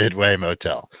like the Midway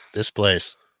Motel. This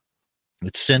place,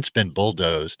 it's since been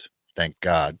bulldozed, thank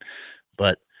God.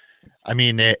 But I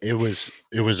mean, it was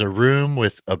a room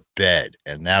with a bed,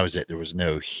 and that was it. There was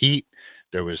no heat.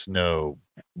 There was no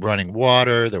running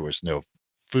water. There was no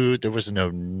food. There was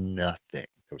nothing. There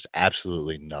was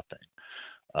absolutely nothing.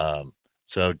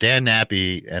 So Dan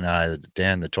Nappy and I,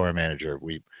 Dan, the tour manager,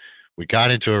 we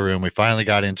got into a room. We finally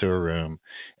got into a room,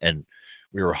 and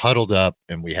we were huddled up,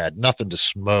 and we had nothing to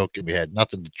smoke, and we had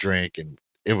nothing to drink, and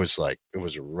it was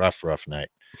a rough night.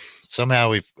 Somehow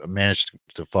we managed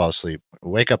to fall asleep,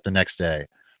 wake up the next day,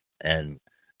 and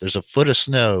there's a foot of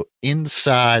snow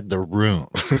inside the room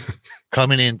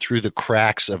coming in through the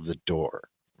cracks of the door,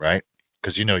 right?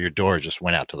 Because, your door just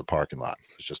went out to the parking lot.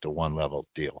 It's just a one-level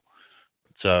deal.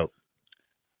 So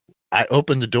I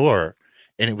opened the door,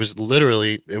 and it was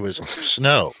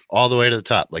snow all the way to the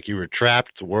top. Like you were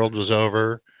trapped. The world was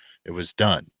over. It was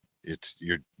done.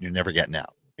 You're never getting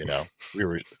out. We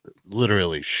were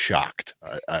literally shocked,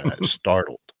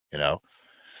 startled,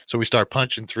 So we start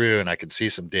punching through, and I could see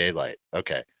some daylight.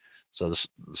 Okay. So the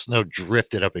snow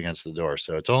drifted up against the door.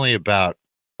 So it's only about,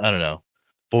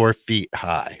 4 feet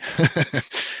high,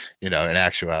 in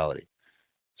actuality.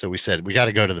 So we said, we got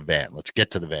to go to the van. Let's get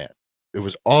to the van. It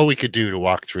was all we could do to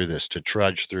walk through this, to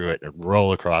trudge through it and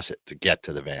roll across it to get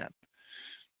to the van.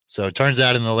 So it turns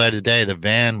out in the light of day, the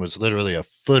van was literally a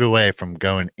foot away from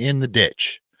going in the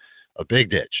ditch, a big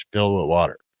ditch filled with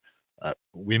water.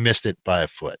 We missed it by a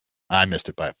foot. I missed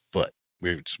it by a foot.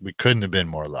 We couldn't have been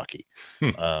more lucky.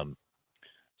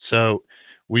 So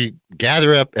we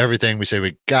gather up everything. We say,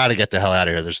 we got to get the hell out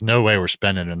of here. There's no way we're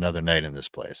spending another night in this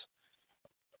place.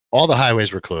 All the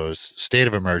highways were closed, state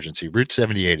of emergency. Route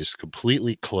 78 is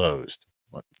completely closed.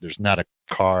 There's not a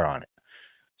car on it.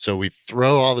 So we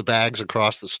throw all the bags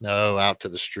across the snow out to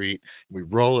the street. We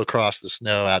roll across the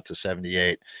snow out to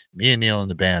 78. Me and Neil and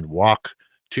the band walk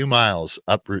 2 miles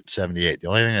up Route 78. The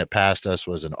only thing that passed us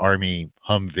was an Army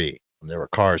Humvee. And there were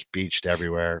cars beached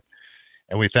everywhere.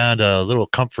 And we found a little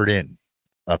Comfort Inn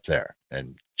up there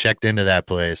and checked into that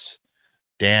place.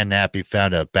 Dan Nappy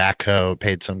found a backhoe,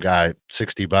 paid some guy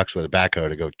 $60 with a backhoe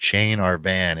to go chain our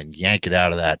van and yank it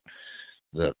out of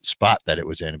the spot that it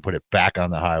was in and put it back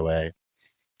on the highway.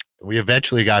 We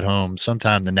eventually got home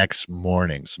sometime the next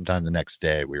morning, sometime the next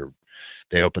day.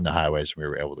 They opened the highways and we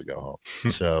were able to go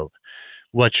home. So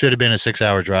what should have been a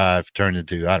 6-hour drive turned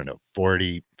into,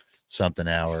 40 something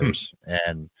hours.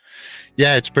 And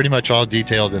yeah, it's pretty much all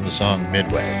detailed in the song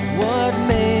Midway. What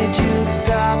made you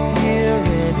stop here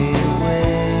anyway?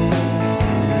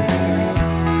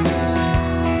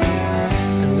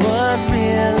 And what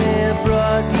really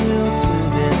brought you to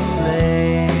this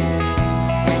place?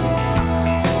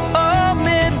 Oh,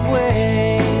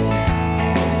 Midway.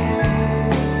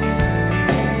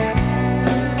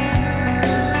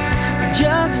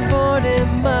 Just 40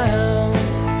 miles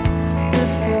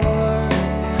before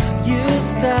you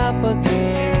stop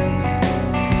again,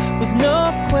 with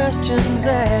no questions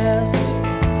asked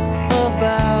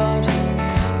about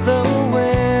the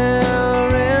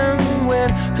where and when,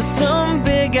 'cause some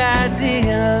big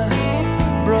idea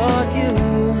brought you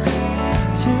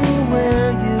to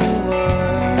where you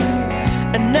are.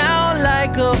 And now,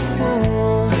 like a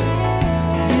fool,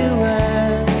 you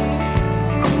ask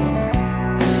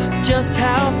just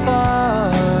how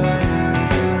far.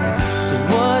 So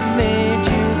what made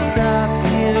you stop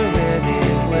here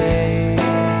anyway?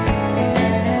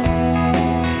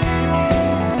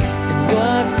 And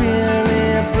what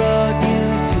really brought you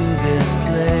to this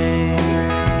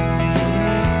place?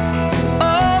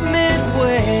 Oh,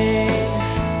 Midway.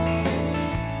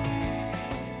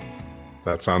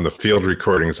 That's on the Field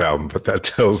Recordings album, but that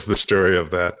tells the story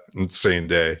of that insane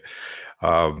day.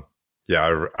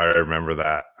 Yeah, I remember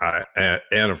that.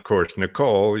 And of course,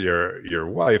 Nicole, your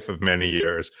wife of many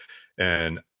years,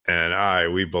 and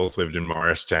we both lived in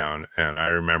Morristown, and I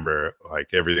remember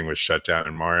like everything was shut down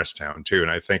in Morristown too.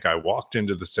 And I think I walked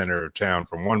into the center of town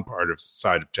from one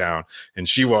side of town, and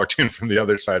she walked in from the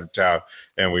other side of town,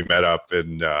 and we met up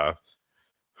and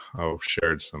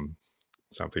shared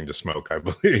something to smoke, I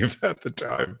believe, at the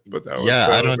time. But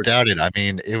I don't doubt it. I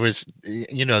mean, it was,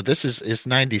 it's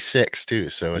 96 too.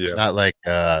 So it's not like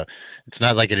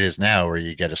it is now where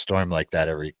you get a storm like that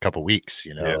every couple weeks,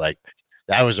 like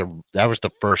that was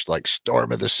the first like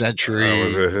storm of the century. That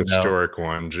was a historic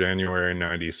one, January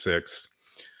 96.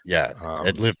 Yeah.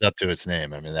 It lived up to its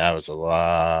name. I mean, that was a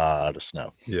lot of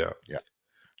snow. Yeah. Yeah.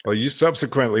 Well, you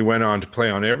subsequently went on to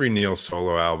play on every Neil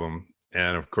solo album.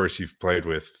 And of course you've played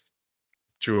with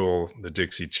Jewel, the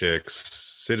Dixie Chicks,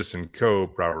 Citizen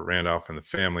Cope, Robert Randolph and the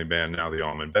Family Band, now the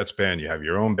Allman Betts Band. You have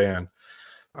your own band.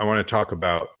 I want to talk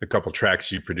about a couple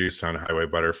tracks you produced on Highway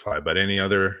Butterfly, but any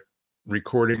other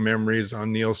recording memories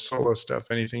on Neil's solo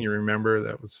stuff? Anything you remember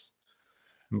that was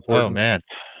important? Oh, man.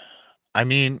 I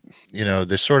mean,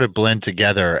 they sort of blend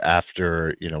together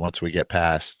after, once we get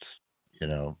past,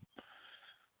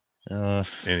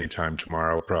 Anytime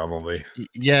Tomorrow, probably.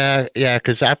 Yeah,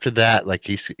 because after that, like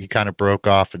he kind of broke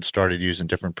off and started using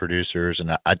different producers,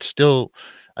 and I'd still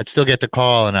get the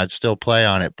call and I'd still play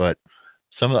on it, but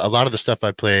a lot of the stuff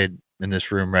I played in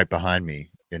this room right behind me,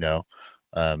 and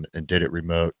did it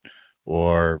remote,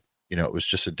 or it was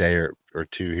just a day or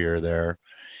two here or there.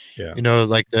 Yeah,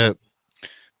 like the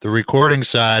recording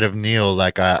side of Neil,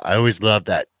 like I always loved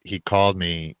that he called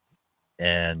me,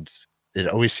 and it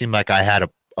always seemed like I had a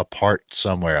part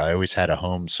somewhere. I always had a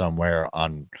home somewhere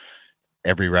on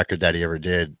every record that he ever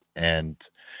did. And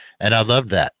I loved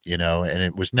that, and I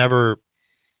was never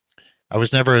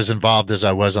as involved as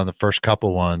I was on the first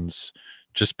couple ones,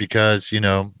 just because,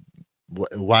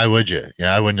 why would you?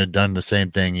 I wouldn't have done the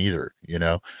same thing either.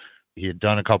 He had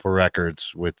done a couple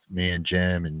records with me and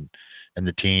Jim and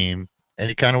the team, and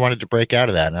he kind of wanted to break out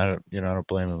of that. And I don't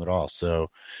blame him at all. So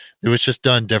it was just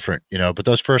done different, but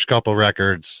those first couple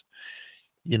records,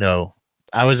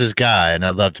 I was his guy and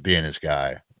I loved being his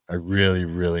guy. I really,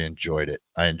 really enjoyed it.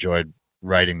 I enjoyed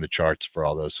writing the charts for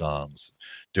all those songs,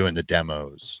 doing the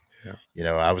demos.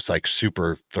 Yeah. I was like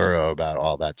super thorough about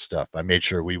all that stuff. I made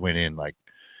sure we went in like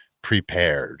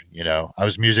prepared, I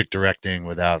was music directing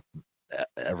without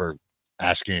ever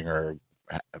asking or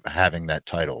having that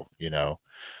title,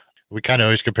 we kind of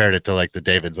always compared it to like the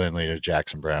David Lindley to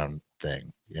Jackson Browne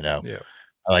thing, you know. Yeah.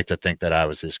 I like to think that I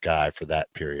was this guy for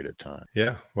that period of time.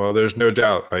 Yeah. Well, there's no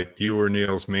doubt. Like, you were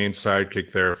Neil's main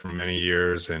sidekick there for many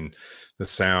years, and the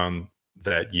sound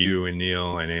that you and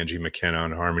Neil and Angie McKenna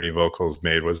on harmony vocals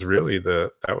made was really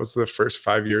that was the first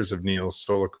 5 years of Neil's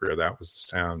solo career. That was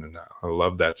the sound, and I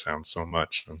love that sound so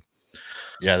much.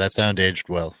 Yeah, that sound aged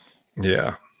well.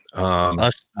 Yeah.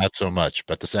 Us, not so much,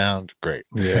 but the sound, great.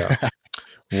 Yeah.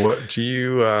 What do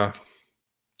you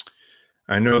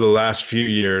I know the last few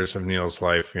years of Neil's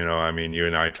life, you know, I mean, you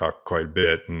and I talk quite a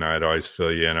bit, and I'd always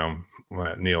fill you in on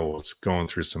what Neil was going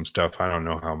through some stuff. I don't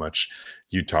know how much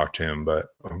you talked to him, but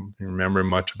you remember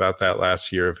much about that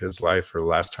last year of his life, or the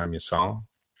last time you saw him?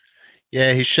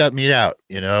 Yeah, he shut me out,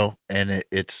 you know, and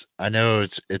I know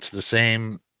it's the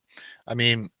same. I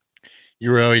mean,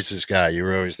 you were always this guy. You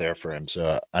were always there for him.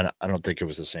 So I don't think it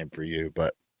was the same for you,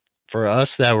 but for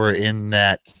us that were in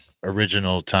that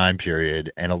original time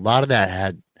period, and a lot of that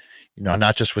had, you know,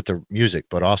 not just with the music,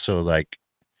 but also like,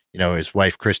 you know, his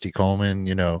wife Christy Coleman,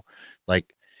 you know,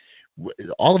 like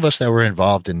all of us that were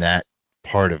involved in that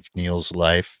part of Neil's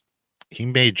life, he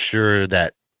made sure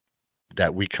that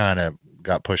we kind of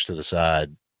got pushed to the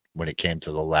side when it came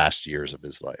to the last years of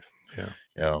his life. Yeah.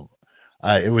 You know,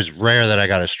 it was rare that I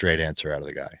got a straight answer out of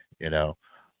the guy, you know.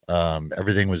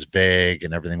 Everything was vague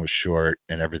and everything was short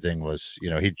and everything was, you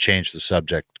know, he'd change the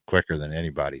subject quicker than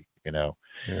anybody, you know.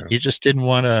 Yeah. He just didn't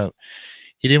want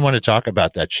to talk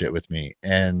about that shit with me.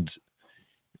 And,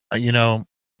 you know,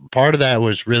 part of that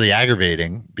was really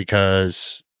aggravating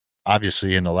because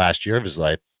obviously in the last year of his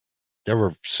life, there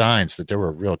were signs that there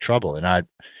were real trouble. And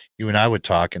you and I would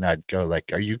talk and I'd go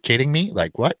like, are you kidding me?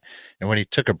 Like what? And when he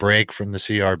took a break from the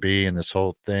CRB and this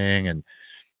whole thing, and,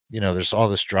 you know, there's all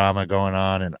this drama going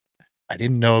on and I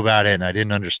didn't know about it and I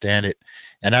didn't understand it.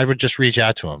 And I would just reach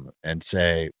out to him and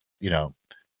say, you know,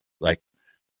 like,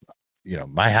 you know,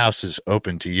 my house is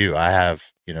open to you. I have,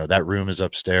 you know, that room is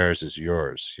upstairs, is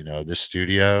yours. You know, this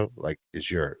studio like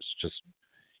is yours. Just,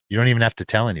 you don't even have to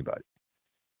tell anybody.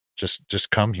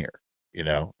 Just come here, you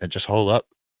know, and just hold up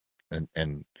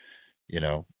and, you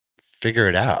know, figure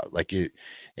it out. Like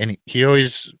and he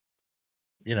always,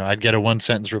 you know, I'd get a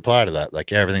 1-sentence reply to that.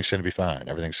 Like, yeah, everything's going to be fine.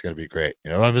 Everything's going to be great.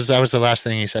 You know, that was the last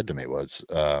thing he said to me was,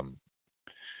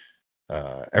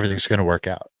 everything's going to work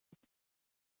out.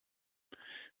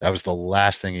 That was the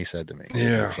last thing he said to me.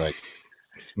 Yeah. It's like,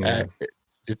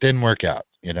 it didn't work out,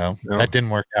 you know, that didn't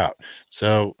work out.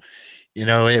 So, you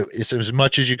know, it's as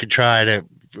much as you could try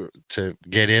to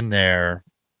get in there,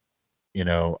 you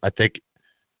know, I think,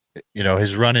 you know,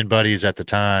 his running buddies at the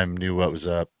time knew what was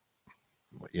up.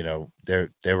 You know,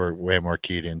 they were way more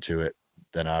keyed into it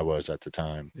than I was at the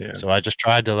time. Yeah. So I just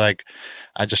tried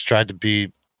to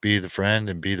be the friend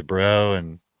and be the bro.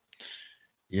 And,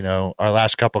 you know, our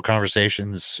last couple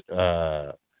conversations,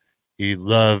 he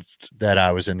loved that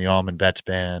I was in the Allman Betts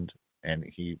band, and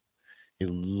he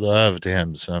loved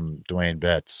him some Dwayne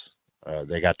Betts.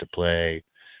 They got to play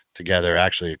together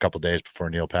actually a couple days before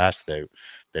Neil passed.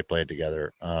 They played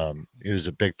together. He was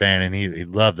a big fan, and he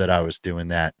loved that I was doing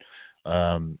that.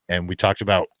 And we talked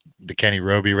about the Kenny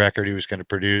Roby record he was going to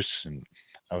produce, and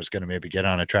I was going to maybe get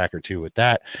on a track or two with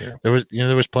that. Yeah. There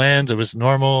was plans. It was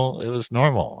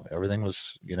normal. Everything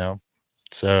was, you know,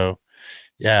 so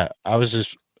yeah, I was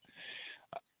just,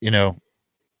 you know,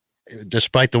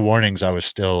 despite the warnings, I was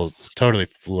still totally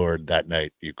floored that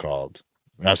night you called.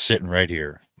 I was sitting right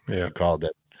here. Yeah. You called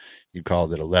at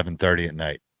 11:30 at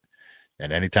night.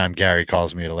 And anytime Gary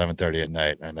calls me at 11:30 at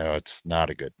night, I know it's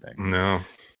not a good thing. No.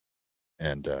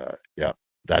 And yeah,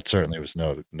 that certainly was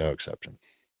no exception.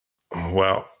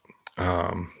 Well,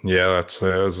 yeah, that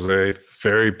was a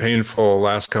very painful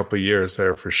last couple of years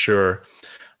there for sure.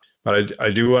 But I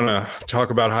do want to talk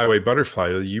about Highway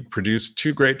Butterfly. You produced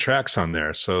 2 great tracks on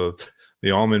there. So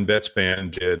the Allman Betts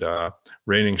Band did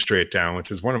Raining Straight Down,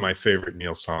 which is one of my favorite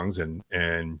Neil songs,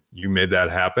 and you made that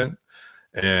happen.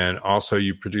 And also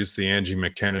you produced the Angie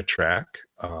McKenna track,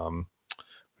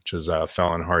 which is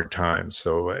Fell in Hard Times.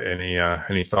 So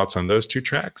any thoughts on those 2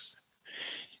 tracks?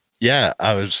 Yeah,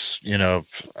 I was, you know,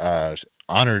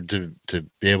 honored to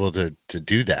be able to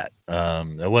do that.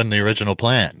 That wasn't the original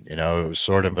plan. You know, it was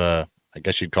sort of I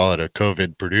guess you'd call it a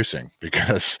COVID producing,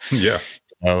 because yeah,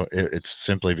 you know, it's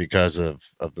simply because of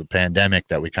the pandemic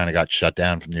that we kind of got shut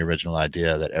down from the original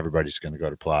idea that everybody's going to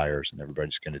go to Pliers and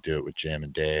everybody's going to do it with Jim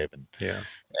and Dave,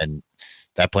 and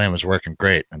that plan was working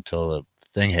great until the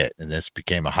thing hit, and this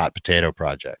became a hot potato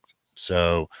project.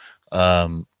 So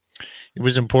it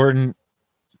was important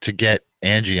to get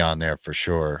Angie on there for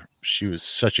sure. she was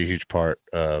such a huge part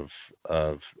of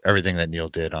everything that Neil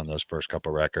did on those first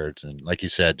couple records. And like you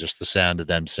said, just the sound of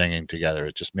them singing together,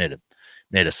 it just made a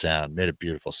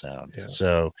beautiful sound. Yeah.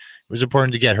 So it was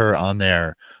important to get her on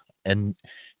there. And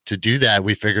to do that,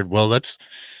 we figured, well, let's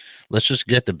just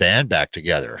get the band back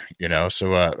together,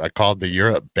 So I called the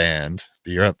Europe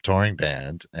touring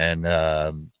band, and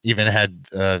even had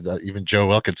even Joe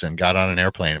Wilkinson got on an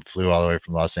airplane and flew all the way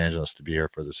from Los Angeles to be here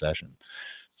for the session.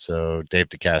 So Dave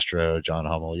DeCastro, John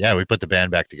Hummel, we put the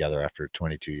band back together after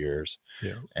 22 years,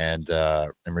 and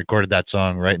recorded that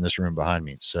song right in this room behind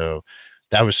me. So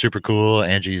that was super cool.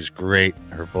 Angie's great;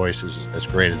 her voice is as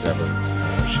great as ever.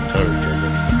 She totally killed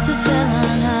it. Since it fell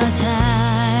on hard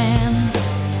times,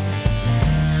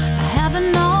 I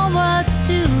haven't known what to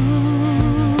do.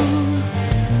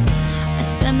 I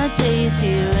spend my days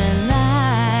here in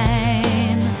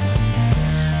line,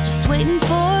 just waiting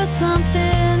for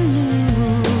something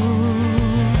new.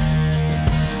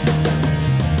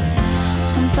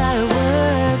 From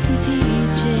fireworks and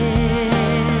peaches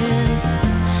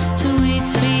to wheat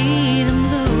speed and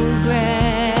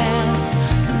bluegrass,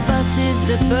 from buses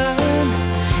that burn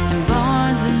and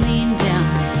barns that lean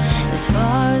down as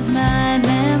far as my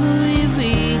memory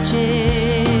reaches.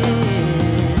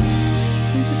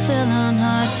 Since it fell on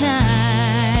hard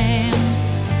times,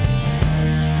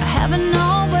 I haven't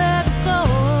known where to go.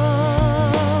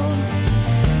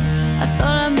 I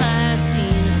thought I might have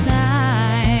seen a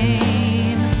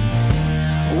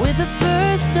sign with the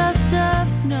first dust of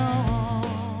snow.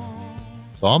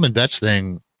 The Allman Betts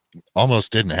thing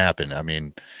almost didn't happen. I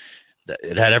mean,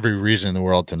 it had every reason in the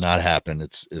world to not happen.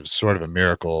 It was sort of a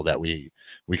miracle that we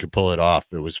could pull it off.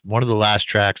 It was one of the last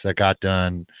tracks that got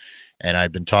done, and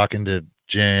I'd been talking to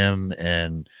Jim,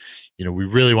 and we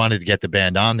really wanted to get the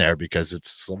band on there because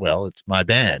it's my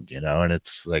band, and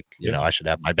it's like I should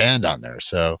have my band on there.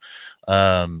 So,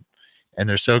 and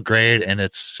they're so great, and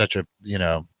it's such a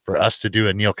for us to do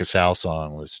a Neal Casal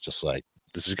song was just like,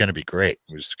 this is going to be great.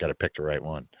 We just got to pick the right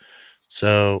one.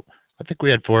 So I think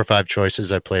we had 4 or 5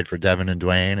 choices. I played for Devin and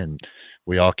Dwayne, and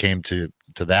we all came to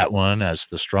that one as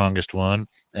the strongest one.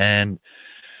 And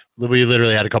we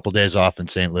literally had a couple of days off in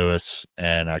St. Louis,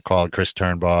 and I called Chris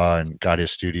Turnbaugh and got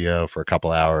his studio for a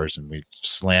couple hours, and we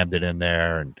slammed it in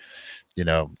there and,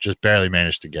 just barely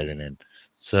managed to get it in.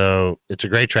 So it's a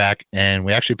great track, and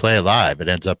we actually play it live. It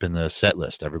ends up in the set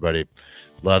list. Everybody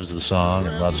loves the song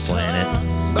and loves playing it.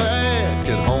 Back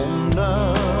at home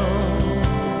now.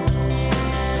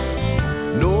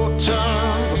 No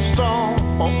time to stop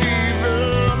or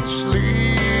even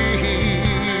sleep.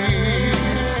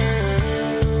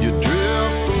 You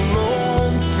drift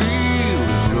alone,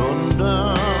 feeling run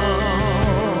down.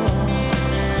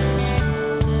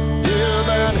 Yeah,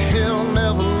 that hill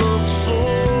never looked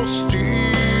so steep.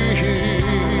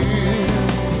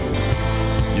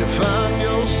 You find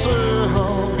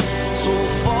yourself so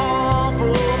far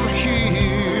from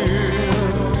here.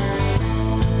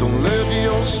 Don't let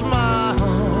your smile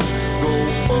go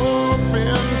up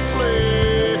in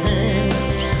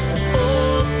flames,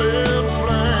 up in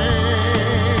flames.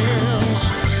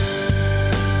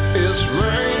 It's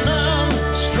raining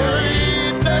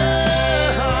straight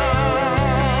down.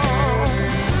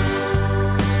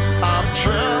 I've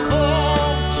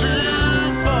traveled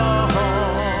too far.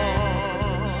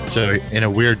 So in a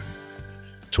weird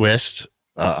twist,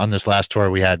 on this last tour,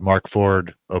 we had Mark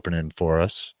Ford opening for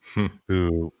us,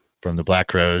 who from the Black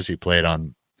Crowes, he played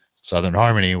on Southern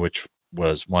Harmony, which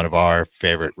was one of our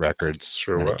favorite records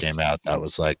when it came out. That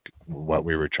was like what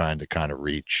we were trying to kind of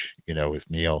reach, with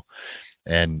Neil.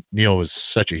 And Neil was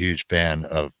such a huge fan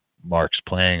of Mark's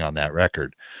playing on that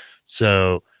record.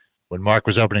 So when Mark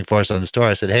was opening for us on the tour,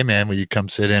 I said, "Hey man, will you come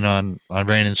sit in on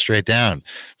Raining Straight Down?"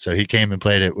 So he came and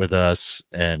played it with us,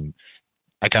 and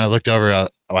I kind of looked over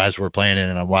as we're playing it,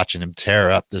 and I'm watching him tear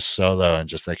up this solo and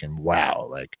just thinking, wow,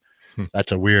 like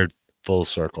that's a weird full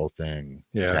circle thing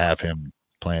to have him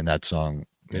playing that song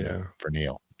for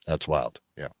Neil. That's wild.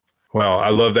 Yeah. Well, I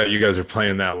love that you guys are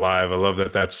playing that live. I love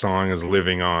that song is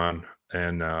living on,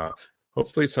 and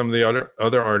hopefully some of the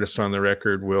other artists on the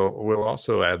record will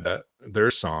also add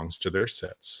their songs to their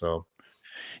sets. So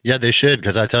yeah, they should,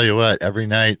 because I tell you what, every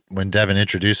night when Devin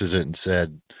introduces it and says,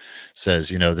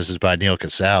 this is by Neal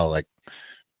Casal, like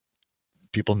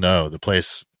people know the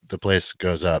place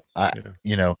goes up.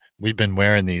 We've been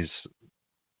wearing these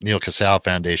Neal Casal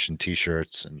Foundation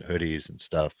t-shirts and hoodies and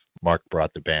stuff. Mark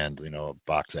brought the band, a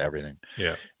box of everything.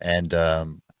 Yeah. And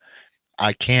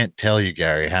I can't tell you,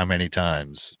 Gary, how many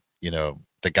times,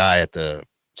 the guy at the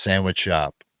sandwich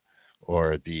shop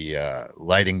or the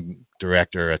lighting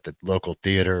director at the local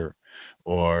theater,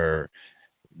 or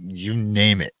you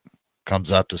name it,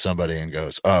 comes up to somebody and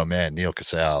goes, "Oh man, Neil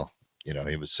Casal, you know,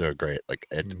 he was so great." Like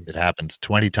it happens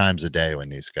 20 times a day when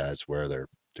these guys wear their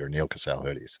Neil Casal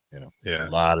hoodies. You know, Yeah. a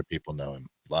lot of people know him.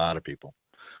 A lot of people.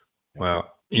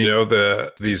 Well, you know,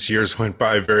 these years went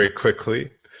by very quickly.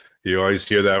 You always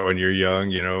hear that when you're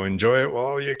young, you know, enjoy it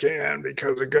while you can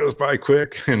because it goes by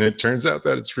quick. And it turns out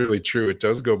that it's really true. It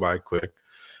does go by quick.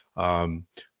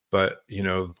 But, you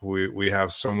know, we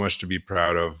have so much to be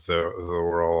proud of the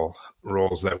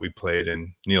roles that we played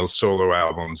in Neil's solo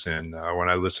albums. And when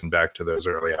I listen back to those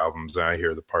early albums, I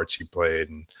hear the parts he played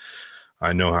and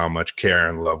I know how much care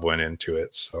and love went into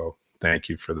it. So thank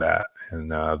you for that.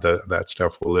 And that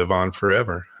stuff will live on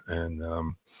forever.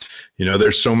 And, you know,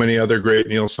 there's so many other great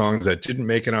Neil songs that didn't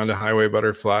make it onto Highway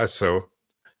Butterfly. So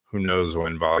who knows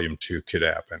when volume 2 could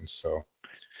happen. So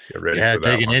get ready for that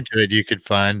digging one. into it, you could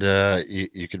find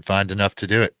you could find enough to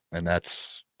do it. And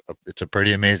it's a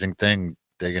pretty amazing thing,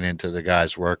 digging into the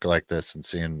guy's work like this and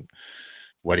seeing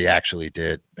what he actually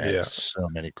did. And Yeah. so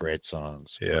many great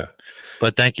songs. Yeah.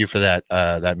 But thank you for that.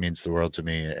 That means the world to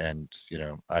me. And, you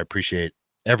know, I appreciate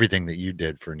everything that you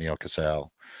did for Neil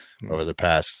Casal over the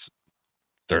past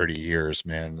 30 years,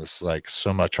 man. It's like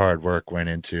so much hard work went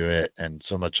into it and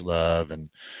so much love and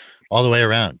all the way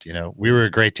around. You know, we were a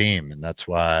great team, and that's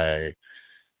why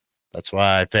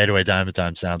Fade Away Diamond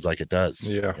Time sounds like it does.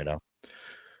 Yeah. You know.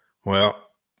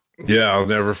 Well, yeah, I'll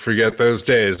never forget those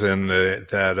days and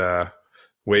that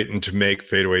waiting to make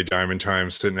Fade Away Diamond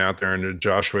Time, sitting out there under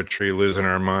Joshua Tree, losing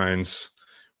our minds,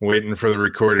 waiting for the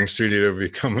recording studio to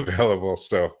become available.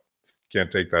 So can't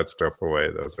take that stuff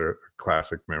away. Those are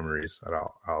classic memories that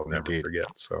I'll never forget.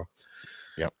 So,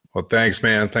 yep. Well, thanks,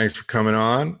 man. Thanks for coming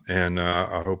on, and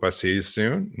I hope I see you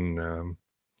soon. And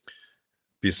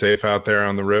be safe out there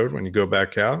on the road when you go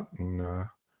back out. And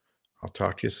I'll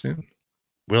talk to you soon.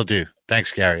 Will do.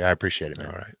 Thanks, Gary. I appreciate it, man.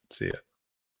 All right. See ya.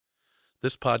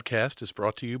 This podcast is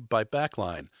brought to you by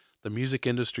Backline, the music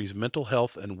industry's mental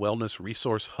health and wellness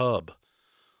resource hub.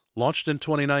 Launched in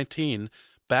 2019,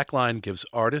 Backline gives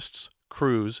artists,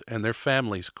 crews, and their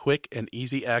families quick and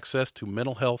easy access to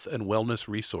mental health and wellness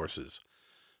resources.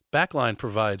 Backline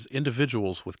provides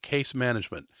individuals with case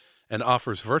management and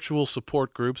offers virtual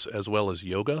support groups as well as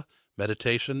yoga,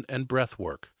 meditation, and breath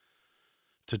work.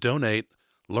 To donate,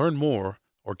 learn more,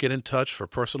 or get in touch for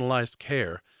personalized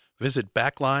care, visit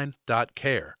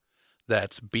backline.care.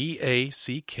 That's BACKLINE.CARE.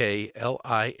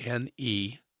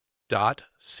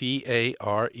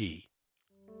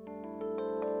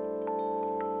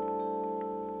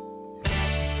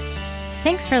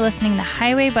 Thanks for listening to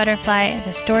Highway Butterfly,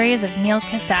 the stories of Neil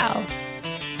Casal.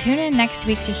 Tune in next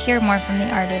week to hear more from the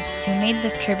artists who made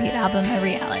this tribute album a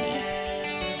reality.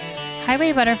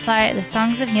 Highway Butterfly, the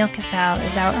songs of Neil Casal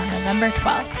is out on November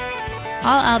 12th.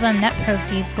 All album net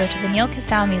proceeds go to the Neil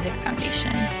Casal Music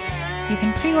Foundation. You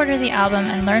can pre-order the album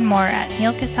and learn more at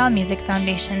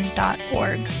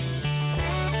neilcasalmusicfoundation.org.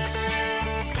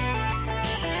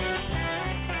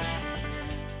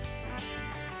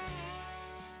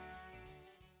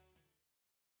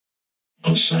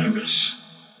 Osiris.